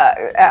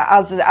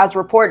as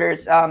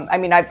reporters, I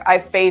mean,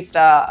 I've faced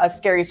a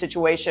scary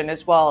situation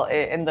as well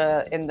in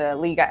the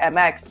Liga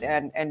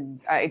MX, and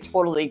I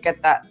totally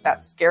get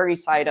that scary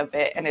side of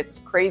it. And it's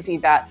crazy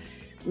that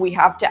we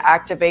have to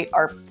activate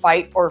our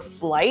fight or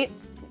flight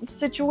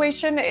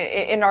situation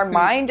in our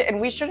mind, and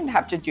we shouldn't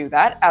have to do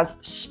that as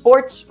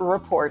sports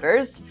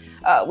reporters.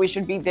 We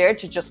should be there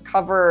to just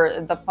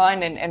cover the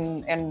fun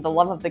and the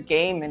love of the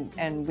game,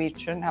 and we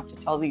shouldn't have to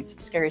tell these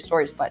scary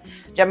stories. But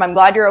Jem, I'm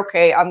glad you're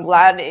okay. I'm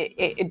glad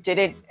it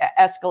didn't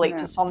escalate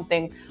to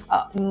something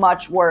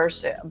much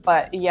worse.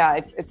 But yeah,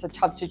 it's a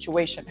tough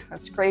situation.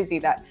 It's crazy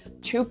that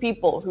two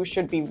people who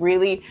should be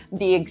really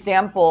the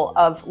example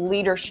of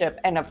leadership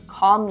and of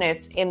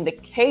calmness in the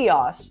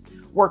chaos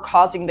were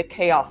causing the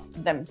chaos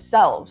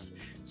themselves.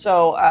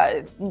 So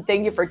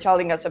thank you for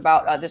telling us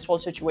about this whole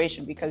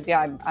situation, because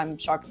yeah, I'm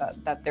shocked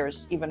that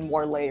there's even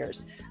more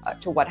layers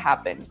to what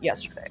happened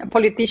yesterday. A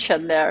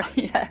politician there.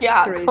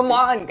 Yeah, crazy. Come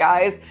on,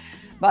 guys.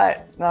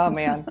 But oh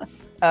man.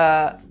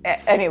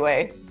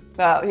 Anyway,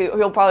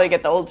 he'll probably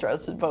get the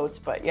ultras votes,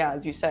 but yeah,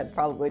 as you said,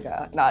 probably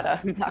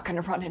not going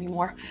to run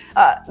anymore.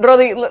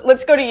 Rodi,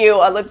 let's go to you.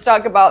 Let's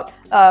talk about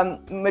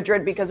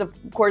Madrid, because of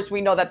course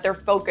we know that they're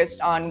focused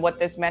on what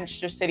this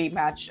Manchester City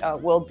match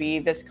will be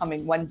this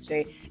coming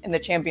Wednesday in the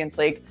Champions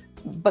League,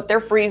 but they're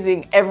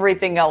freezing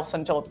everything else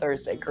until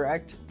Thursday,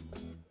 correct?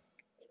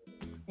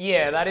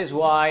 Yeah, that is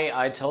why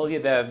I told you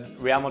that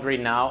Real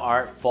Madrid now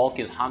are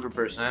focused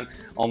 100%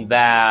 on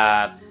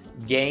that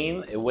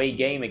away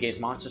game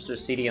against Manchester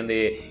City in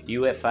the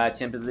UEFA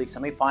Champions League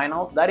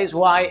semi-final. That is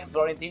why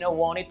Florentino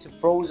wanted to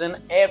frozen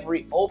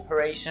every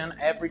operation,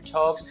 every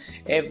talks,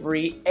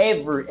 every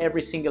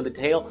single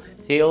detail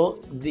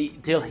till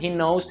he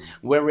knows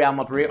where Real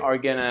Madrid are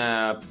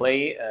gonna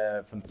play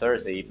from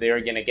Thursday. If they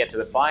are gonna get to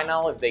the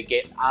final, if they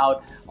get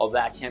out of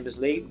that Champions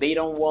League, they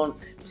don't want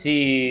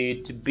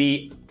to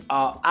be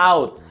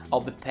out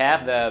of the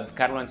path that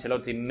Carlo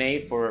Ancelotti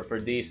made for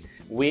this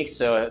week.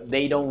 So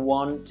they don't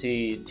want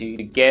to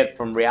get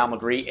from Real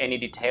Madrid any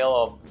detail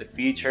of the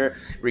future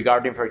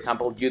regarding, for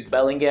example, Jude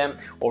Bellingham,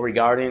 or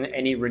regarding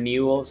any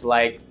renewals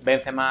like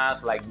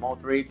Benzema's, like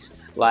Modric,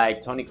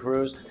 like Toni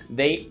Kroos.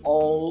 They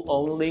all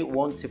only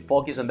want to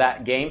focus on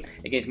that game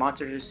against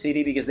Manchester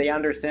City, because they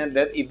understand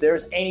that if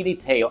there's any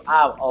detail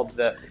out of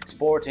the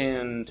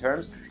sporting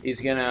terms,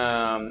 it's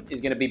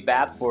gonna be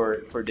bad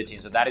for the team.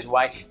 So that is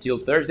why till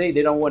Thursday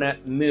they don't want to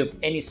move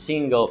any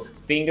single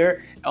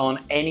finger on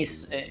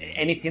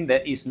anything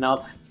that is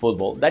not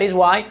football. That is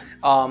why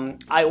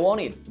I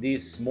wanted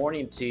this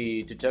morning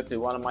to talk to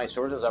one of my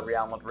sources at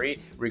Real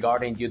Madrid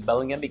regarding Jude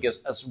Bellingham,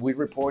 because as we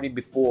reported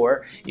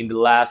before in the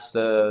last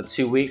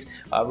 2 weeks,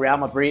 Real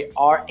Madrid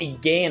are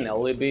again a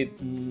little bit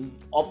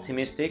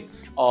optimistic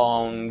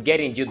on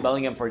getting Jude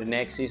Bellingham for the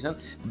next season.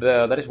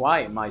 But that is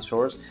why my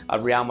source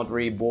at Real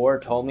Madrid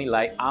board told me,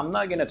 like, I'm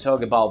not gonna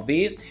talk about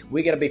this.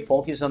 We gotta be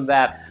focused on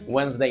that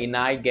Wednesday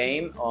night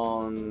game.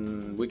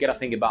 We gotta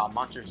think about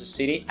Manchester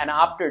City, and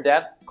after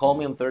that, call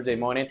me on Thursday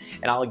morning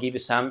and I'll give you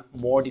some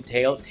more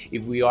details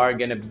if we are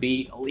gonna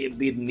be a little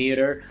bit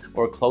nearer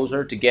or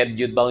closer to get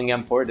Jude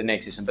Bellingham for the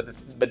next season.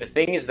 But the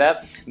thing is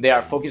that they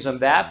are focused on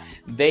that.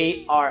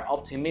 They are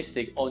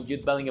optimistic on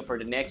Jude Bellingham for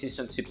the next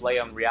season to play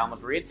on Real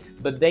Madrid,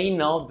 but they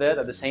know that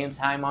at the same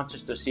time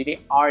Manchester City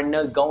are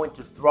not going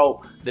to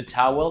throw the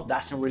towel.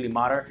 Doesn't really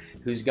matter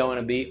who's going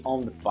to be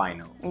on the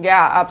final.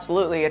 Yeah,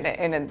 absolutely.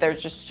 And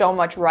there's just so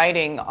much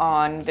writing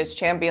on this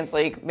Champions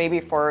League, maybe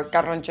for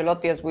Carlo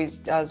Ancelotti,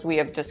 as we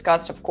have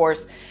discussed, of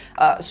course,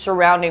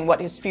 surrounding what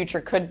his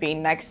future could be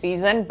next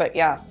season. But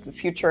yeah, the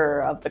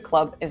future of the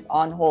club is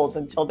on hold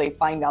until they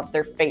find out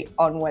their fate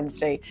on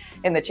Wednesday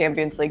in the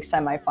Champions League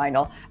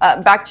semifinal.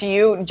 Back to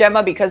you,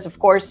 Gemma, because of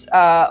course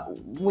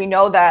we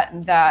know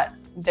that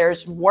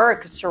there's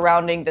work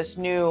surrounding this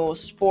new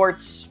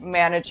sports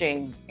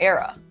managing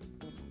era.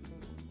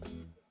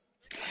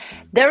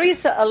 There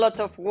is a lot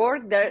of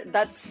work there.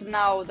 That's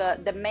now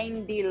the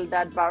main deal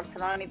that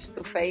Barcelona needs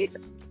to face.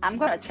 I'm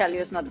going to tell you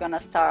it's not going to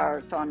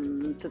start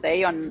on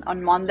today,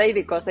 on Monday,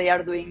 because they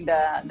are doing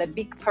the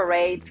big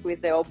parade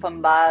with the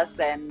open bus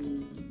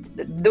and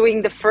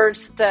doing the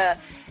first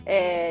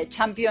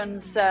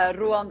champions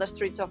rule on the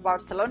streets of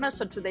Barcelona.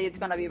 So today it's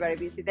going to be a very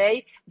busy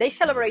day. They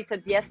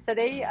celebrated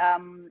yesterday.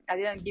 I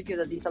didn't give you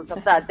the details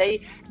of that.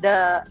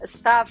 The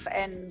staff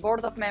and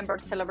board of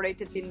members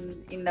celebrated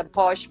in a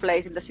posh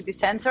place in the city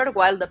center,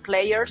 while the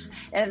players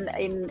and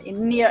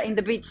in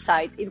the beach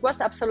side. It was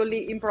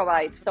absolutely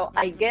improvised. So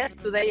I guess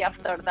today,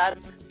 after that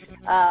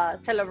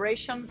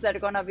celebrations, there are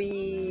gonna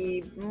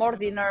be more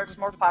dinners,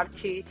 more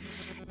party,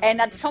 and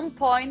at some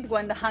point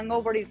when the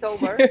hangover is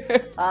over,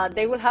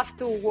 they will have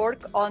to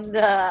work on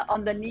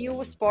the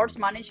new sports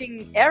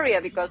managing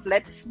area, because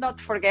let's not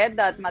forget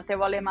that Mateu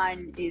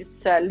Alemany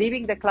is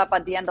leaving the club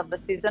at the end of the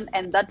season,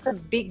 and that's a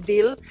big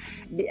deal.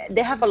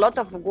 They have a lot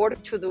of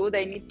work to do.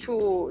 They need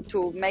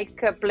to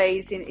make a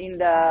place in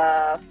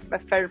the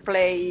fair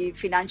play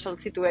financial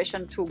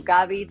situation to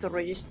Gavi, to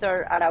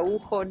register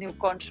Araujo new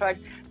contract,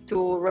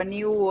 to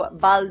renew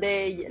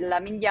Balde,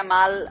 Lamine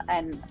Yamal,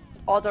 and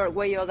other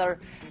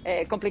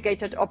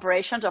complicated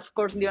operations. Of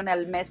course,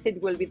 Lionel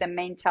Messi will be the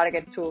main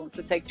target to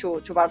take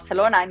to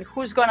Barcelona. And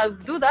who's going to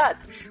do that?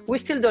 We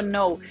still don't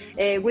know.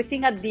 We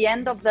think at the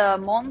end of the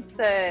month,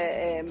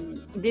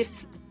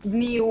 this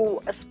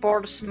new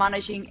sports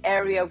managing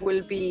area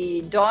will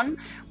be done.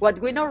 What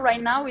we know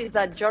right now is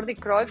that Jordi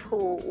Cruyff,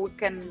 who we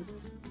can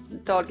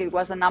talk, it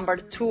was the number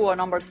 2 or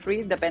number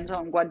 3, depends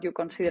on what you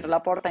consider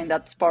Laporta in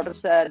that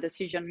sports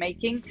decision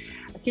making.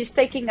 He's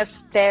taking a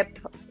step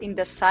in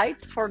the side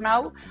for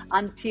now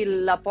until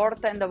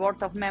Laporta and the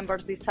board of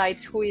members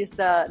decides who is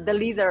the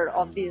leader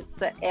of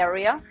this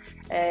area.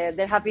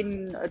 There have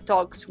been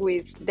talks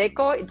with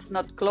Deco. It's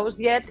not closed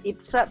yet.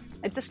 It's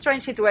a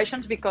strange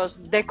situation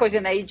because Deco is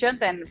an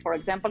agent, and for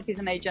example, he's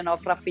an agent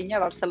of Rafinha,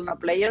 Barcelona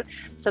player.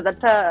 So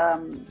that's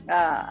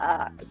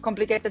a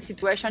complicated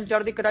situation.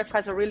 Jordi Cruyff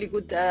has a really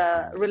good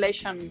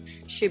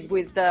relationship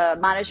with the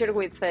manager,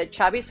 with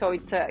Xavi. So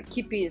it's a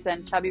key piece,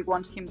 and Xavi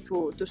wants him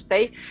to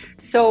stay.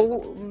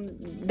 So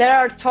there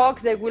are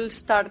talks. They will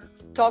start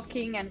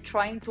talking and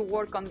trying to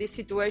work on this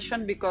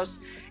situation, because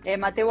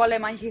Mateu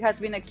Alemany, he has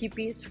been a key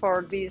piece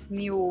for this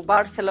new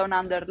Barcelona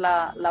under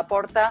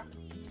Laporta,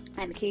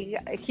 and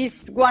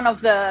he's one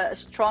of the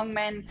strong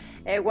men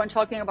when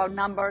talking about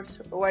numbers,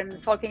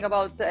 when talking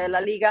about La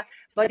Liga.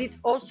 But it's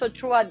also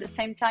true at the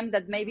same time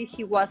that maybe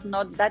he was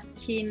not that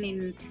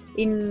keen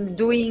in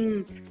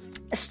doing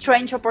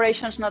strange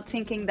operations, not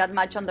thinking that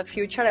much on the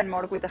future and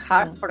more with the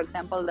heart. For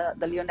example,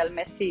 the Lionel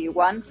Messi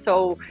one.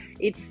 So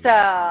it's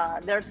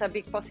there's a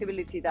big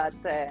possibility that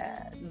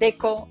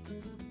Deco,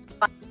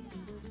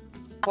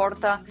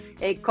 Porta,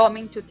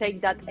 coming to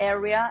take that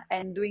area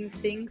and doing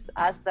things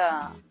as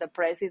the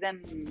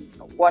president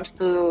wants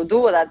to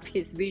do. That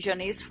his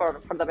vision is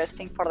for the best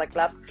thing for the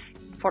club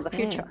for the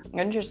future.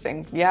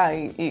 Interesting. Yeah,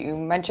 you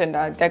mentioned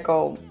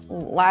Deco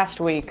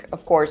last week,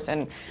 of course,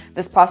 and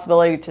this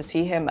possibility to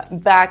see him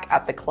back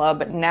at the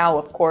club now,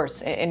 of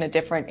course, in a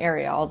different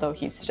area, although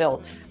he's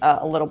still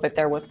a little bit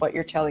there with what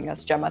you're telling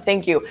us, Gemma.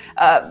 Thank you.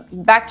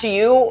 Back to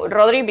you,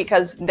 Rodri,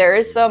 because there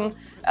is some,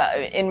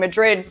 in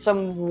Madrid,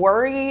 some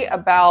worry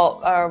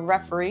about a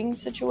refereeing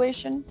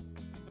situation.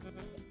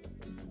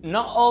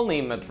 Not only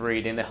in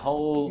Madrid, in the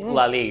whole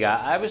La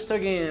Liga. I was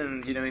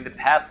talking, in the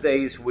past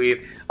days with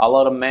a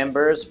lot of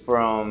members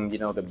from,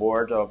 the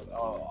board of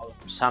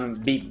some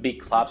big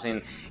clubs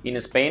in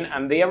Spain,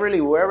 and they are really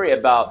worried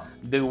about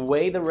the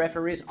way the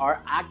referees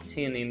are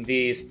acting in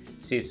this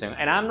season.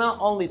 And I'm not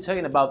only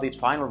talking about this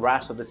final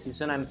rush of the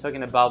season, I'm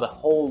talking about the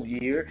whole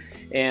year,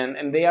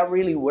 and they are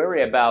really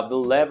worried about the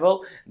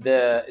level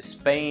the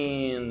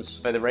Spain's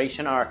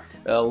federation are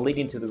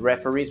leading to the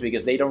referees,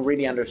 because they don't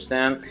really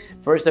understand,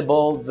 first of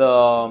all,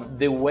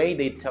 the way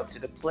they talk to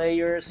the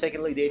players.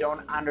 Secondly, they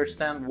don't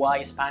understand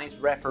why Spanish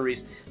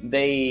referees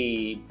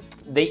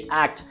they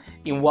act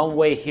in one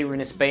way here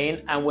in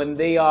Spain, and when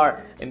they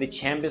are in the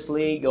Champions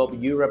League or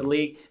Europe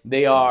League,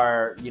 they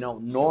are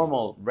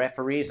normal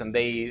referees, and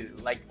they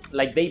like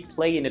they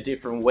play in a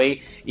different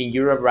way in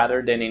Europe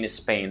rather than in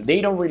Spain. They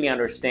don't really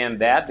understand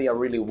that. They are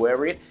really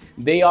worried.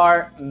 They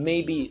are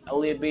maybe a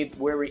little bit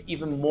worried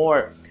even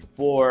more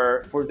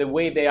for the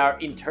way they are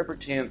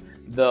interpreting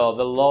the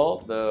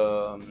law,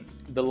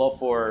 the law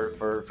for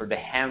the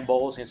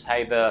handballs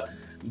inside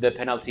the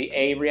penalty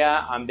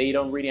area, and they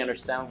don't really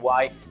understand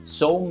why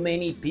so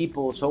many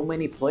people, so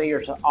many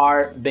players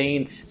are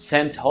being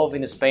sent off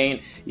in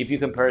Spain. If you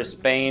compare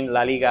Spain,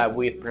 La Liga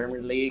with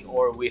Premier League,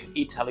 or with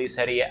Italy,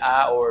 Serie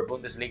A or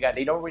Bundesliga,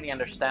 they don't really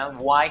understand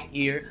why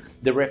here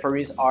the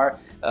referees are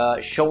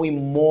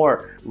showing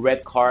more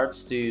red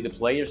cards to the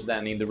players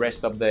than in the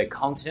rest of the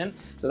continent.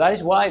 So that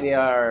is why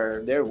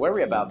they're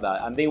worried about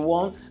that, and they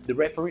want the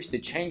referees to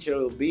change a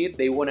little bit.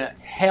 They want to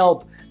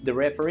help the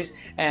referees,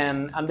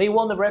 and they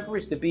want the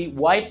referees to be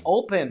wide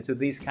open to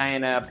these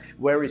kind of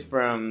worries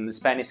from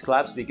Spanish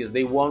clubs, because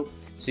they want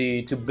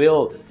to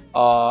build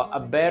a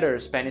better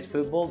Spanish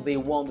football. They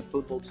want the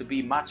football to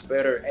be much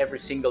better every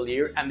single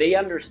year, and they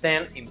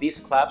understand in these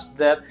clubs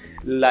that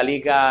La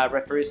Liga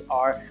referees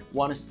are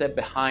one step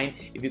behind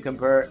if you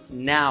compare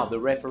now the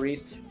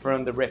referees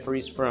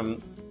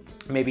from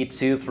maybe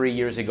 2-3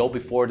 years ago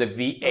before the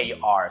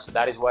VAR. So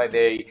that is why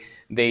they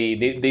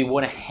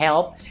want to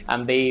help,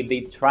 and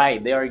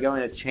they are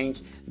going to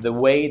change the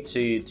way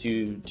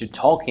to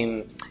talk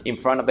in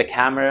front of the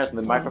cameras and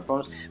the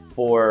microphones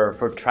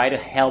for try to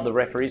help the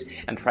referees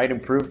and try to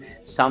improve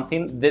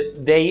something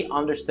that they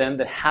understand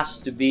that has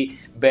to be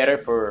better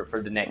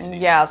for the next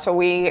season. Yeah, so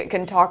we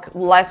can talk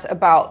less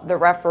about the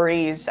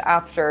referees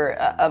after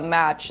a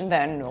match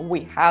than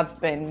we have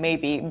been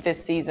maybe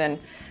this season.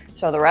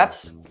 So the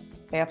refs,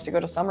 they have to go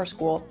to summer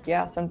school.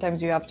 Yeah,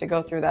 sometimes you have to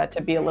go through that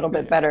to be a little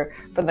bit better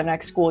for the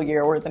next school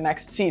year or the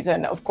next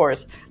season, of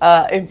course,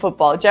 in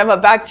football. Gemma,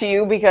 back to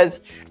you, because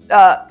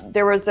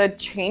there was a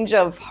change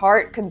of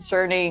heart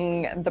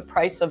concerning the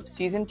price of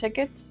season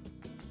tickets.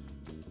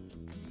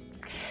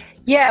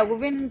 Yeah, we've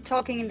been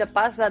talking in the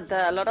past that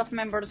a lot of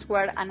members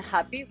were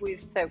unhappy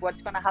with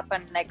what's going to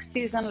happen next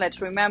season.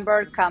 Let's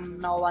remember, Camp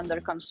Nou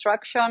under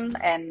construction,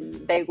 and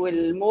they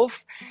will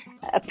move.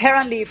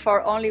 Apparently,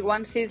 for only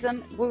one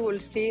season, we will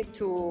see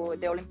to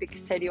the Olympic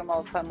Stadium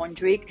of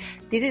Montjuic.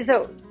 This is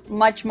a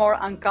much more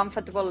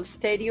uncomfortable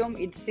stadium.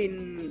 It's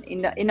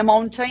in a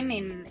mountain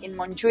in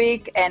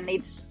Montjuic, and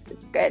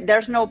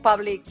there's no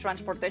public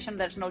transportation.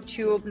 There's no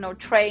tube, no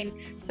train,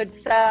 so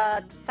it's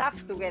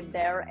tough to get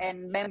there.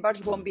 And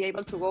members won't be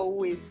able to go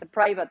with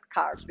private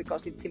cars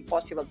because it's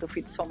impossible to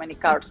fit so many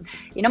cars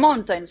in a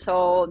mountain.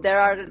 So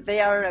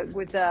they are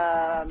with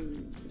the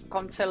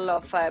Council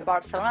of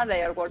Barcelona.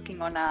 They are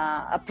working on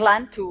a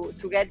plan to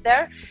get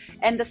there.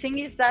 And the thing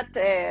is that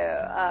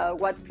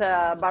what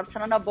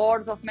Barcelona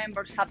board of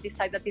members have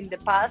decided in the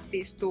past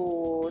is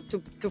to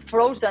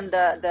frozen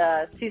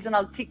the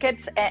seasonal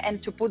tickets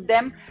and to put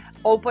them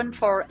open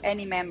for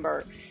any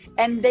member.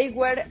 And they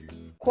were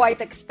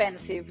quite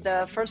expensive.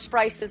 The first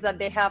prices that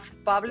they have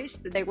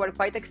published, they were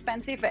quite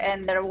expensive,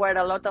 and there were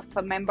a lot of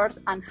members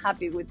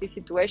unhappy with this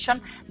situation.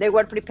 They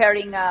were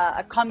preparing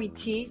a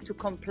committee to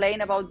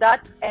complain about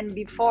that, and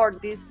before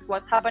this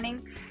was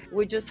happening,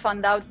 we just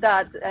found out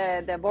that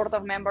the board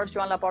of members,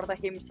 Joan Laporta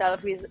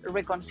himself, is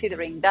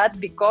reconsidering that,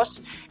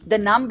 because the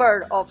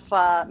number of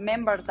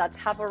members that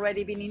have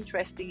already been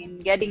interested in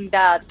getting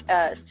that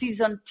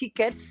season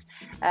tickets,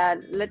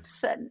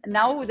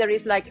 now there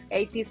is like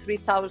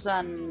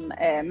 83,000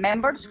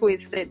 members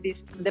with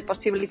the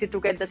possibility to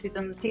get the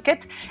season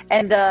ticket,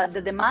 and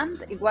the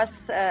demand, it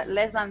was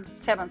less than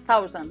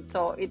 7,000.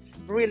 So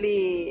it's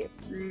really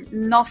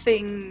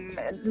nothing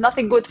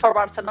good for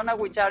Barcelona,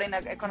 which are in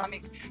an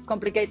economic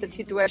complicated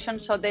situation.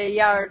 So they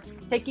are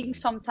taking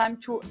some time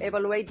to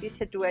evaluate this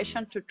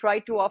situation to try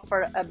to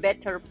offer a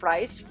better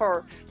price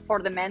for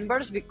the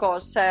members,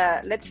 because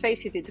let's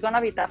face it, it's gonna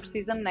be a tough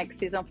season next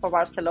season for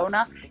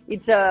Barcelona.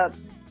 It's a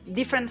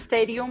different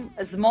stadium,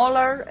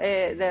 smaller,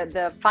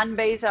 the fan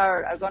base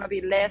are going to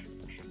be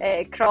less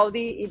crowded.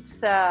 It's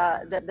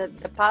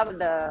the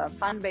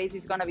fan base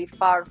is going to be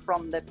far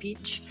from the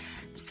pitch.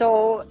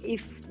 So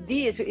if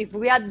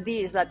we add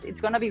this, that it's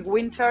going to be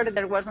winter,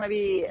 there was going to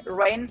be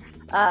rain,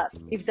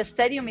 if the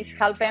stadium is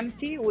half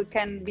empty, we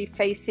can be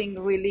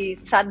facing really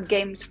sad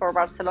games for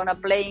Barcelona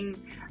playing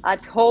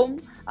at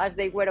home as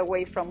they were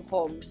away from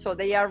home. So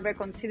they are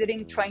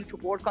reconsidering trying to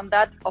work on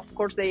that. Of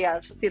course, they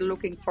are still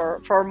looking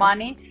for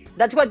money.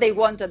 That's what they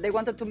wanted. They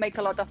wanted to make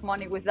a lot of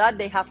money with that.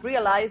 They have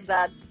realized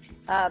that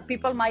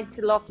people might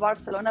love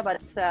Barcelona,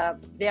 but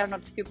they are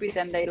not stupid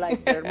and they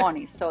like their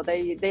money. So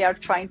they are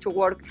trying to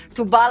work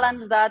to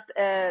balance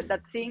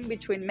that thing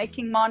between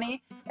making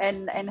money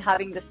and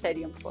having the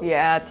stadium full.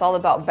 Yeah, it's all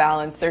about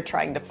balance. They're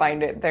trying to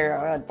find it there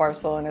at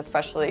Barcelona,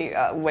 especially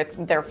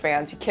with their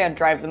fans. You can't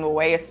drive them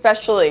away,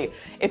 especially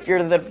if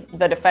you're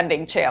the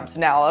defending champs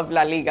now of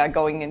La Liga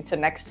going into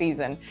next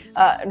season.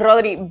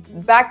 Rodri,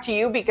 back to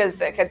you, because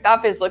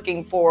Getafe is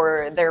looking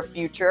for their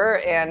future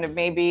and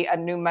maybe a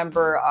new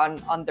member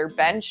on their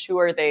bench. Who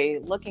are they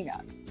looking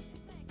at?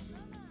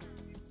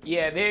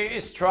 Yeah, they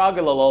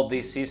struggle a lot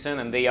this season,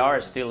 and they are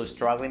still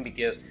struggling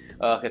because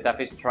Getafe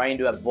is trying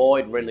to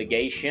avoid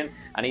relegation,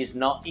 and it's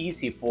not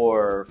easy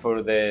for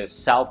the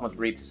South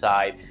Madrid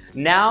side.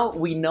 Now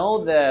we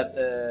know that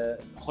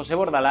José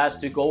Bordalás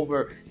took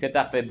over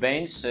Getafe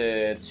bench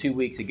 2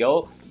 weeks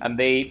ago, and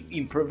they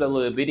improved a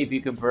little bit if you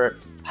compare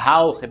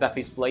how Getafe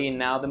is playing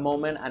now at the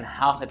moment and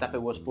how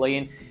Getafe was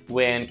playing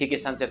when Quique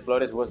Sánchez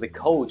Flores was the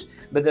coach.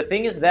 But the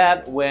thing is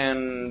that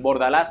when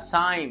Bordalás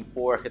signed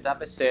for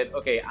Getafe, said,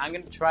 okay, I'm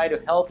going to try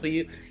to help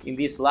you in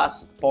this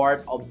last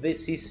part of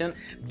this season,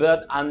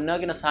 but I'm not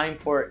going to sign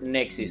for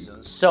next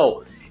season.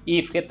 So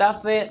if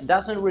Getafe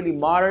doesn't really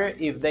matter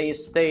if they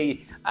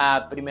stay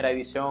at Primera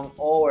División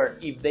or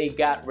if they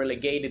got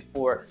relegated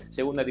for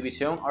Segunda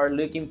División, are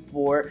looking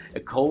for a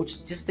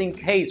coach just in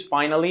case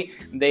finally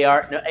they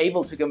are not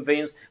able to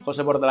convince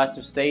José Bordalás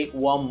to stay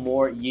one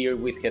more year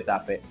with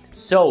Getafe.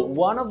 So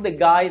one of the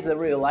guys that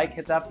really like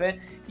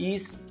Getafe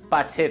is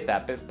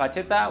Pacheta.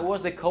 Pacheta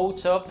was the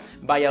coach of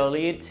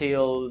Valladolid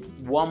till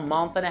 1.5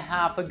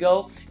 months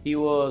ago. He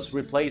was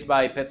replaced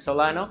by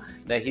Petzolano,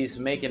 that he's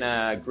making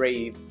a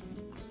great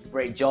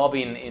job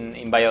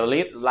in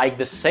Valladolid, like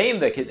the same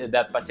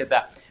that Pacheta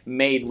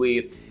made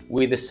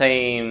with the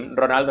same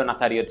Ronaldo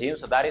Nazario team.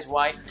 So that is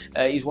why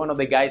he's one of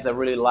the guys that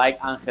really like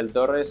Angel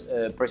Torres,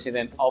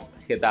 president of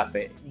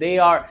Getafe. They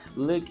are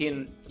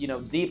looking,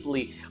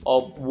 deeply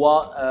of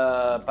what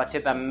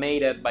Pacheta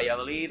made at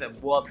Valladolid,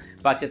 of what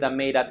Pacheta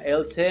made at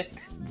Elche,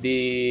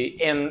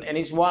 and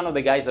he's one of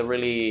the guys that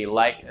really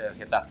like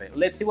Getafe.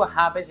 Let's see what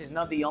happens. He's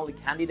not the only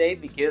candidate,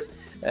 because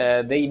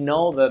they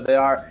know that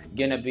there are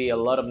gonna be a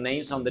lot of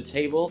names on the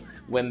table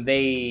when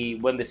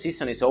the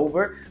season is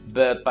over.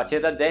 But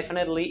Pacheta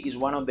definitely is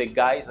one of the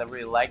guys that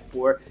really like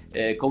for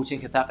coaching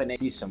Getafe next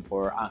season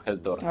for Angel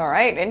Torres. All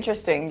right,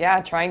 interesting.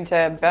 Yeah, trying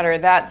to better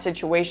that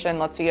situation.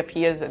 Let's see if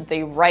he is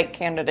the right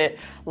candidate.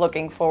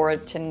 Looking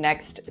forward to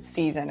next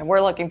season. And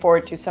we're looking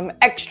forward to some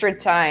extra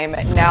time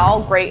now.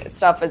 Great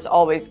stuff as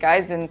always,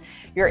 guys, and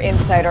your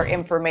insider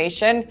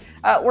information.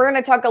 We're going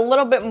to talk a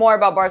little bit more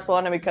about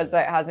Barcelona, because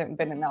that hasn't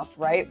been enough,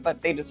 right?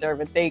 But they deserve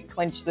it. They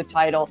clinched the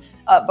title.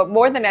 But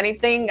more than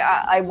anything,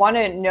 I want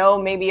to know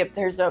maybe if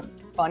there's a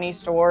funny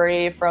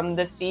story from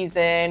this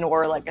season,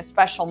 or like a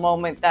special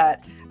moment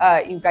that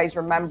you guys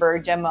remember.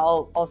 Gemma,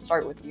 I'll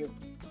start with you.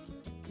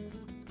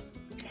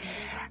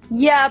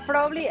 Yeah,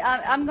 probably.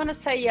 I'm going to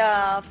say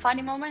a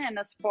funny moment and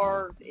a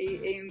sport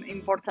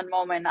important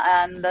moment.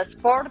 And the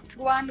sport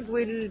one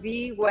will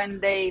be when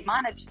they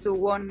managed to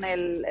win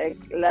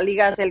La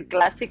Liga's El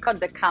Clásico,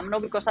 the Camp Nou,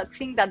 because I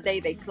think that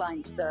day they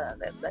clinched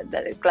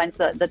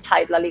the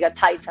title, La Liga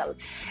title.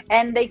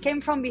 And they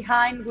came from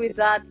behind with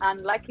that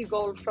unlucky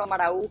goal from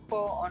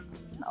Araujo on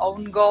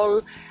own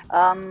goal.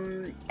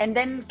 And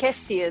then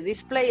Kessie,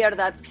 this player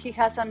that he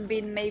hasn't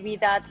been maybe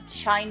that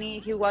shiny.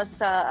 He was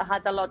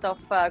had a lot of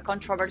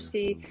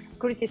controversy,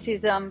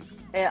 criticism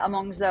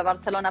amongst the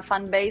Barcelona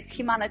fan base.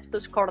 He managed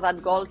to score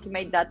that goal. He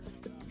made that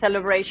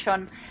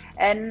celebration.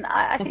 And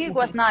I think it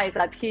was nice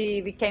that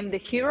he became the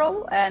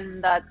hero,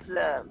 and that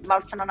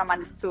Barcelona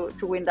managed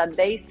to win that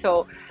day.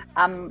 So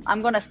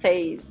I'm going to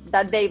say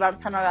that day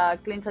Barcelona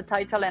clinched the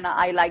title, and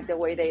I like the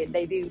way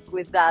they did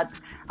with that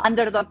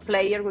underdog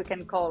player. We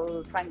can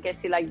call Frank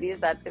Kessie like this,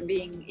 that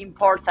being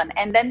important.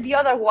 And then the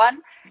other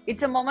one,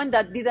 it's a moment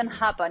that didn't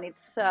happen.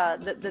 It's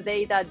the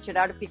day that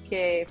Gerard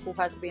Piqué, who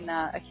has been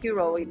a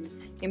hero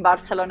in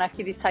Barcelona,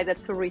 he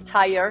decided to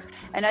retire.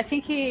 And I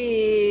think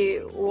he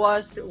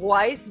was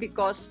wise,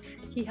 because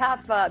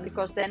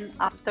because then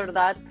after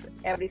that,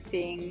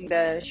 everything,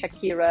 the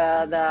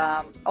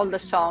Shakira, all the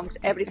songs,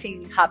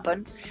 everything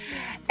happened.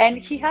 And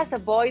he has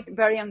avoided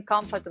very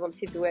uncomfortable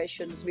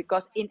situations,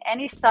 because in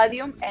any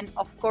stadium, and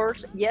of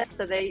course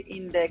yesterday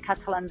in the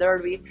Catalan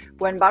derby,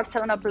 when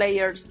Barcelona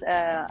players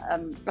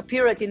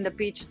appeared in the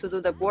pitch to do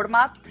the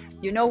warm-up,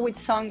 you know which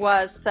song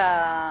was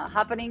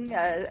happening,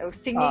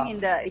 singing in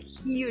the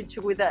huge,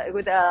 with a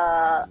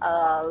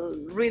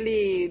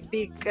really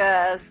big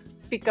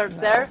speakers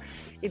there.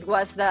 It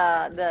was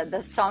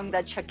the song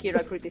that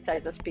Shakira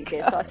criticizes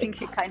Piqué. So I think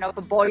he kind of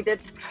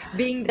avoided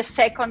being the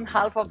second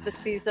half of the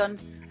season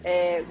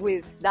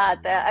with that.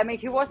 I mean,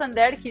 he wasn't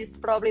there. He's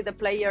probably the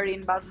player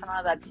in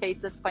Barcelona that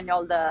hates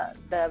Espanyol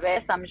the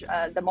best,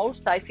 the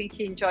most. I think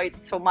he enjoyed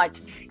so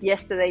much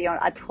yesterday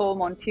at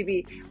home on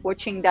TV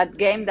watching that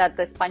game, that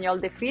the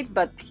Espanyol defeat,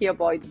 but he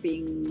avoided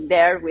being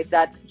there with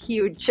that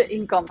huge,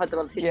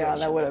 uncomfortable situation. Yeah,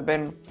 that would have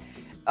been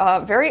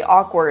very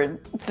awkward,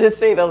 to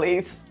say the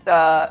least.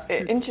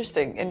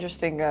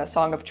 Interesting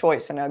song of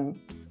choice, and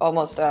I'm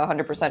almost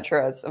 100%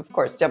 sure, as of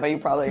course, Gemma, you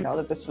probably know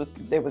that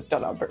it was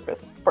done on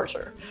purpose, for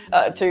sure,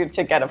 to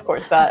get, of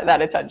course,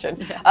 that attention.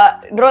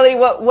 Yeah. Rodri,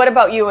 what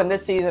about you in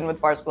this season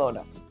with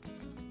Barcelona?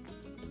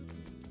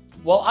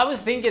 Well, I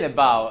was thinking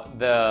about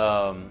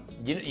the.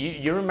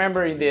 You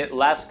remember in the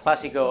last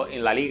Clásico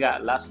in La Liga,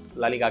 last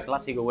La Liga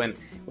Clásico,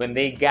 when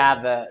they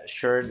got the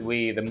shirt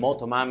with the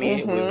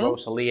Motomami with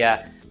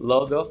Rosalia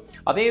logo.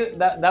 I think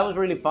that was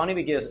really funny,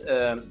 because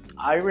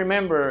I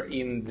remember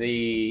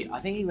I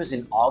think it was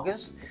in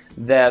August,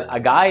 that a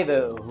guy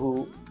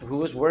who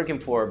was working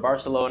for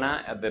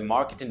Barcelona at the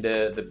marketing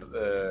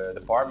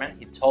department,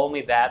 he told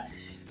me that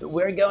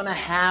we're gonna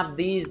have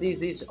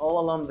these all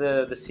along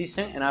the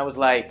season, and I was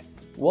like,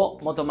 what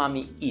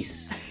Motomami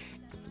is?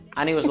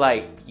 And he was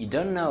like, you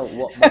don't know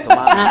what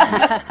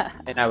Motomami is?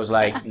 And I was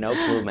like, no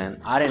clue, man.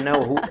 I didn't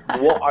know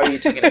what are you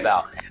talking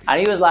about?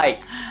 And he was like,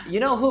 you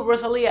know who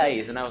Rosalia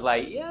is? And I was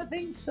like, yeah, I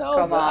think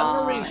so, but I'm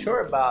not really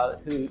sure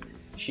about who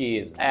she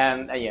is.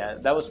 And yeah,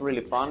 that was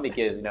really fun,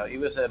 because it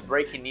was a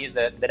breaking news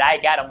that I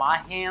got on my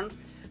hands.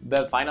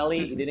 But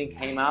finally, it didn't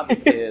came out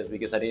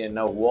because I didn't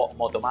know what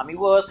Motomami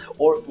was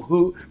or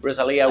who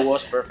Rosalia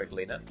was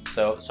perfectly. No?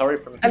 So sorry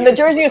from. And the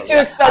jersey is too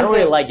expensive. I don't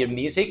really like your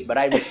music, but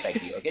I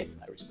respect you. Okay,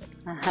 I respect you.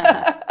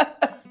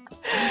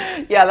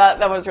 Yeah,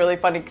 that was really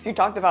funny, because you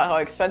talked about how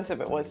expensive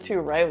it was too,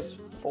 right? It was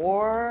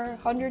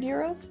 400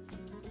 euros.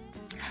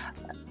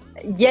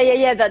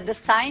 Yeah. The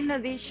sign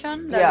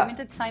edition, the Yeah.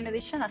 limited sign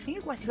edition. I think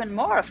it was even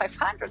more,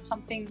 500,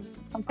 something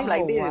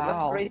like this. Wow. It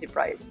was a crazy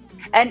price,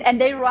 and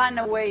they ran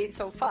away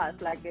so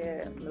fast, like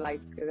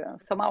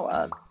some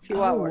hour,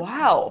 few hours.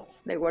 Wow.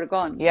 They were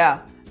gone. Yeah.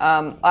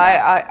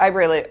 I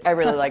really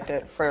liked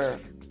it for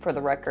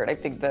the record. I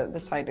think the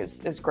sign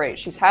is great.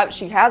 She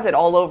has it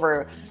all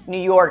over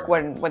New York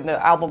when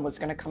the album was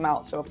going to come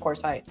out. So of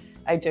course I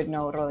did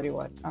know Rodri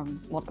what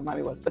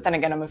Motomami was, but then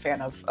again I'm a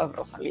fan of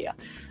Rosalía.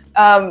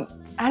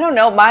 I don't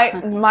know,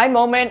 my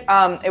moment,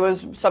 it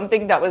was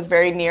something that was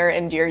very near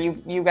and dear.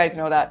 You guys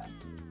know that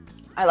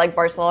I like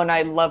Barcelona.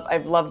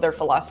 I've loved their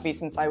philosophy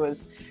since I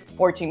was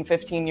 14,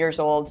 15 years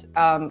old.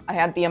 I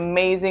had the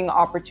amazing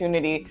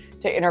opportunity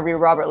to interview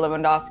Robert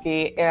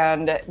Lewandowski,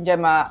 and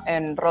Gemma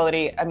and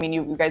Rodri. I mean,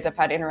 you guys have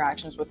had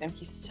interactions with him.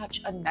 He's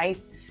such a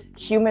nice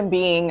human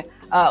being.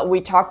 We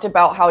talked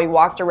about how he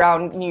walked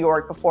around New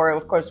York before.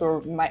 Of course,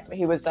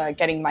 he was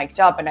getting mic'd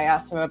up, and I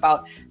asked him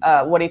about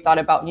what he thought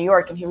about New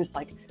York, and he was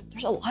like,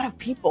 there's a lot of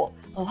people.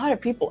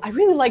 I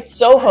really liked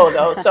Soho,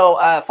 though. So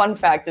fun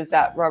fact is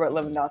that Robert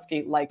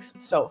Lewandowski likes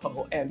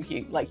Soho, and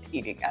he liked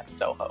eating at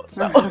Soho.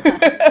 So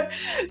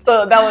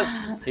so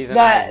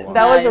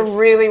that was a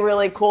really,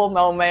 really cool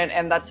moment,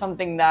 and that's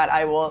something that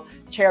I will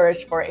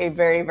cherish for a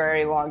very,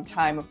 very long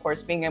time. Of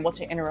course, being able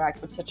to interact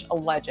with such a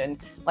legend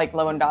like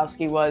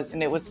Lewandowski was,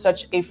 and it was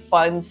such a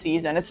fun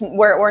season.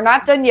 We're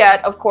not done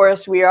yet. Of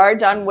course, we are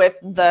done with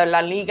the La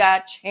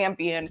Liga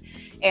champion.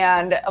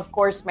 And of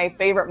course, my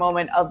favorite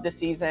moment of the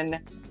season,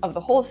 of the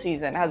whole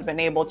season, has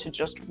been able to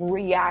just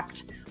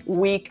react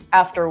week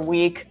after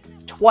week,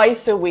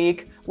 twice a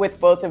week with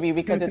both of you,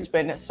 because it's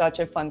been such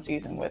a fun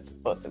season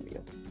with both of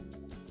you.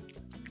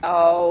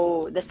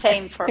 Oh, the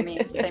same for me.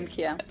 Same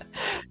here.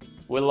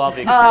 We love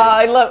you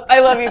guys. I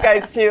love you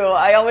guys too.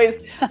 I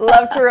always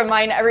love to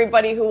remind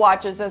everybody who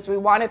watches this, we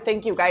want to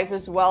thank you guys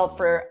as well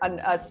for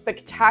a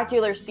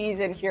spectacular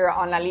season here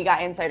on La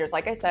Liga Insiders.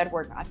 Like I said,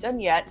 we're not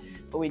done yet,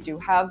 but we do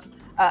have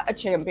a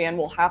champion.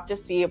 We'll have to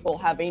see if we'll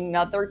have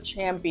another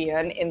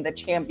champion in the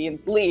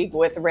Champions League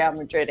with Real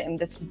Madrid in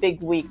this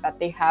big week that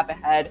they have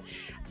ahead.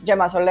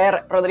 Gemma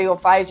Soler, Rodrigo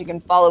Faiz, you can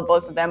follow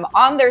both of them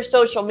on their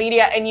social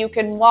media, and you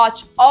can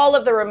watch all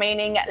of the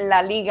remaining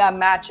La Liga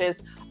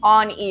matches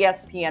on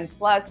ESPN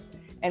Plus,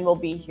 and we'll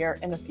be here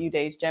in a few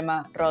days.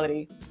 Gemma,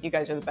 Rodri, you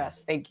guys are the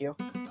best. Thank you.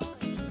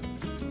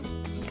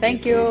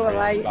 Thank you.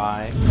 Bye.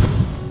 Bye.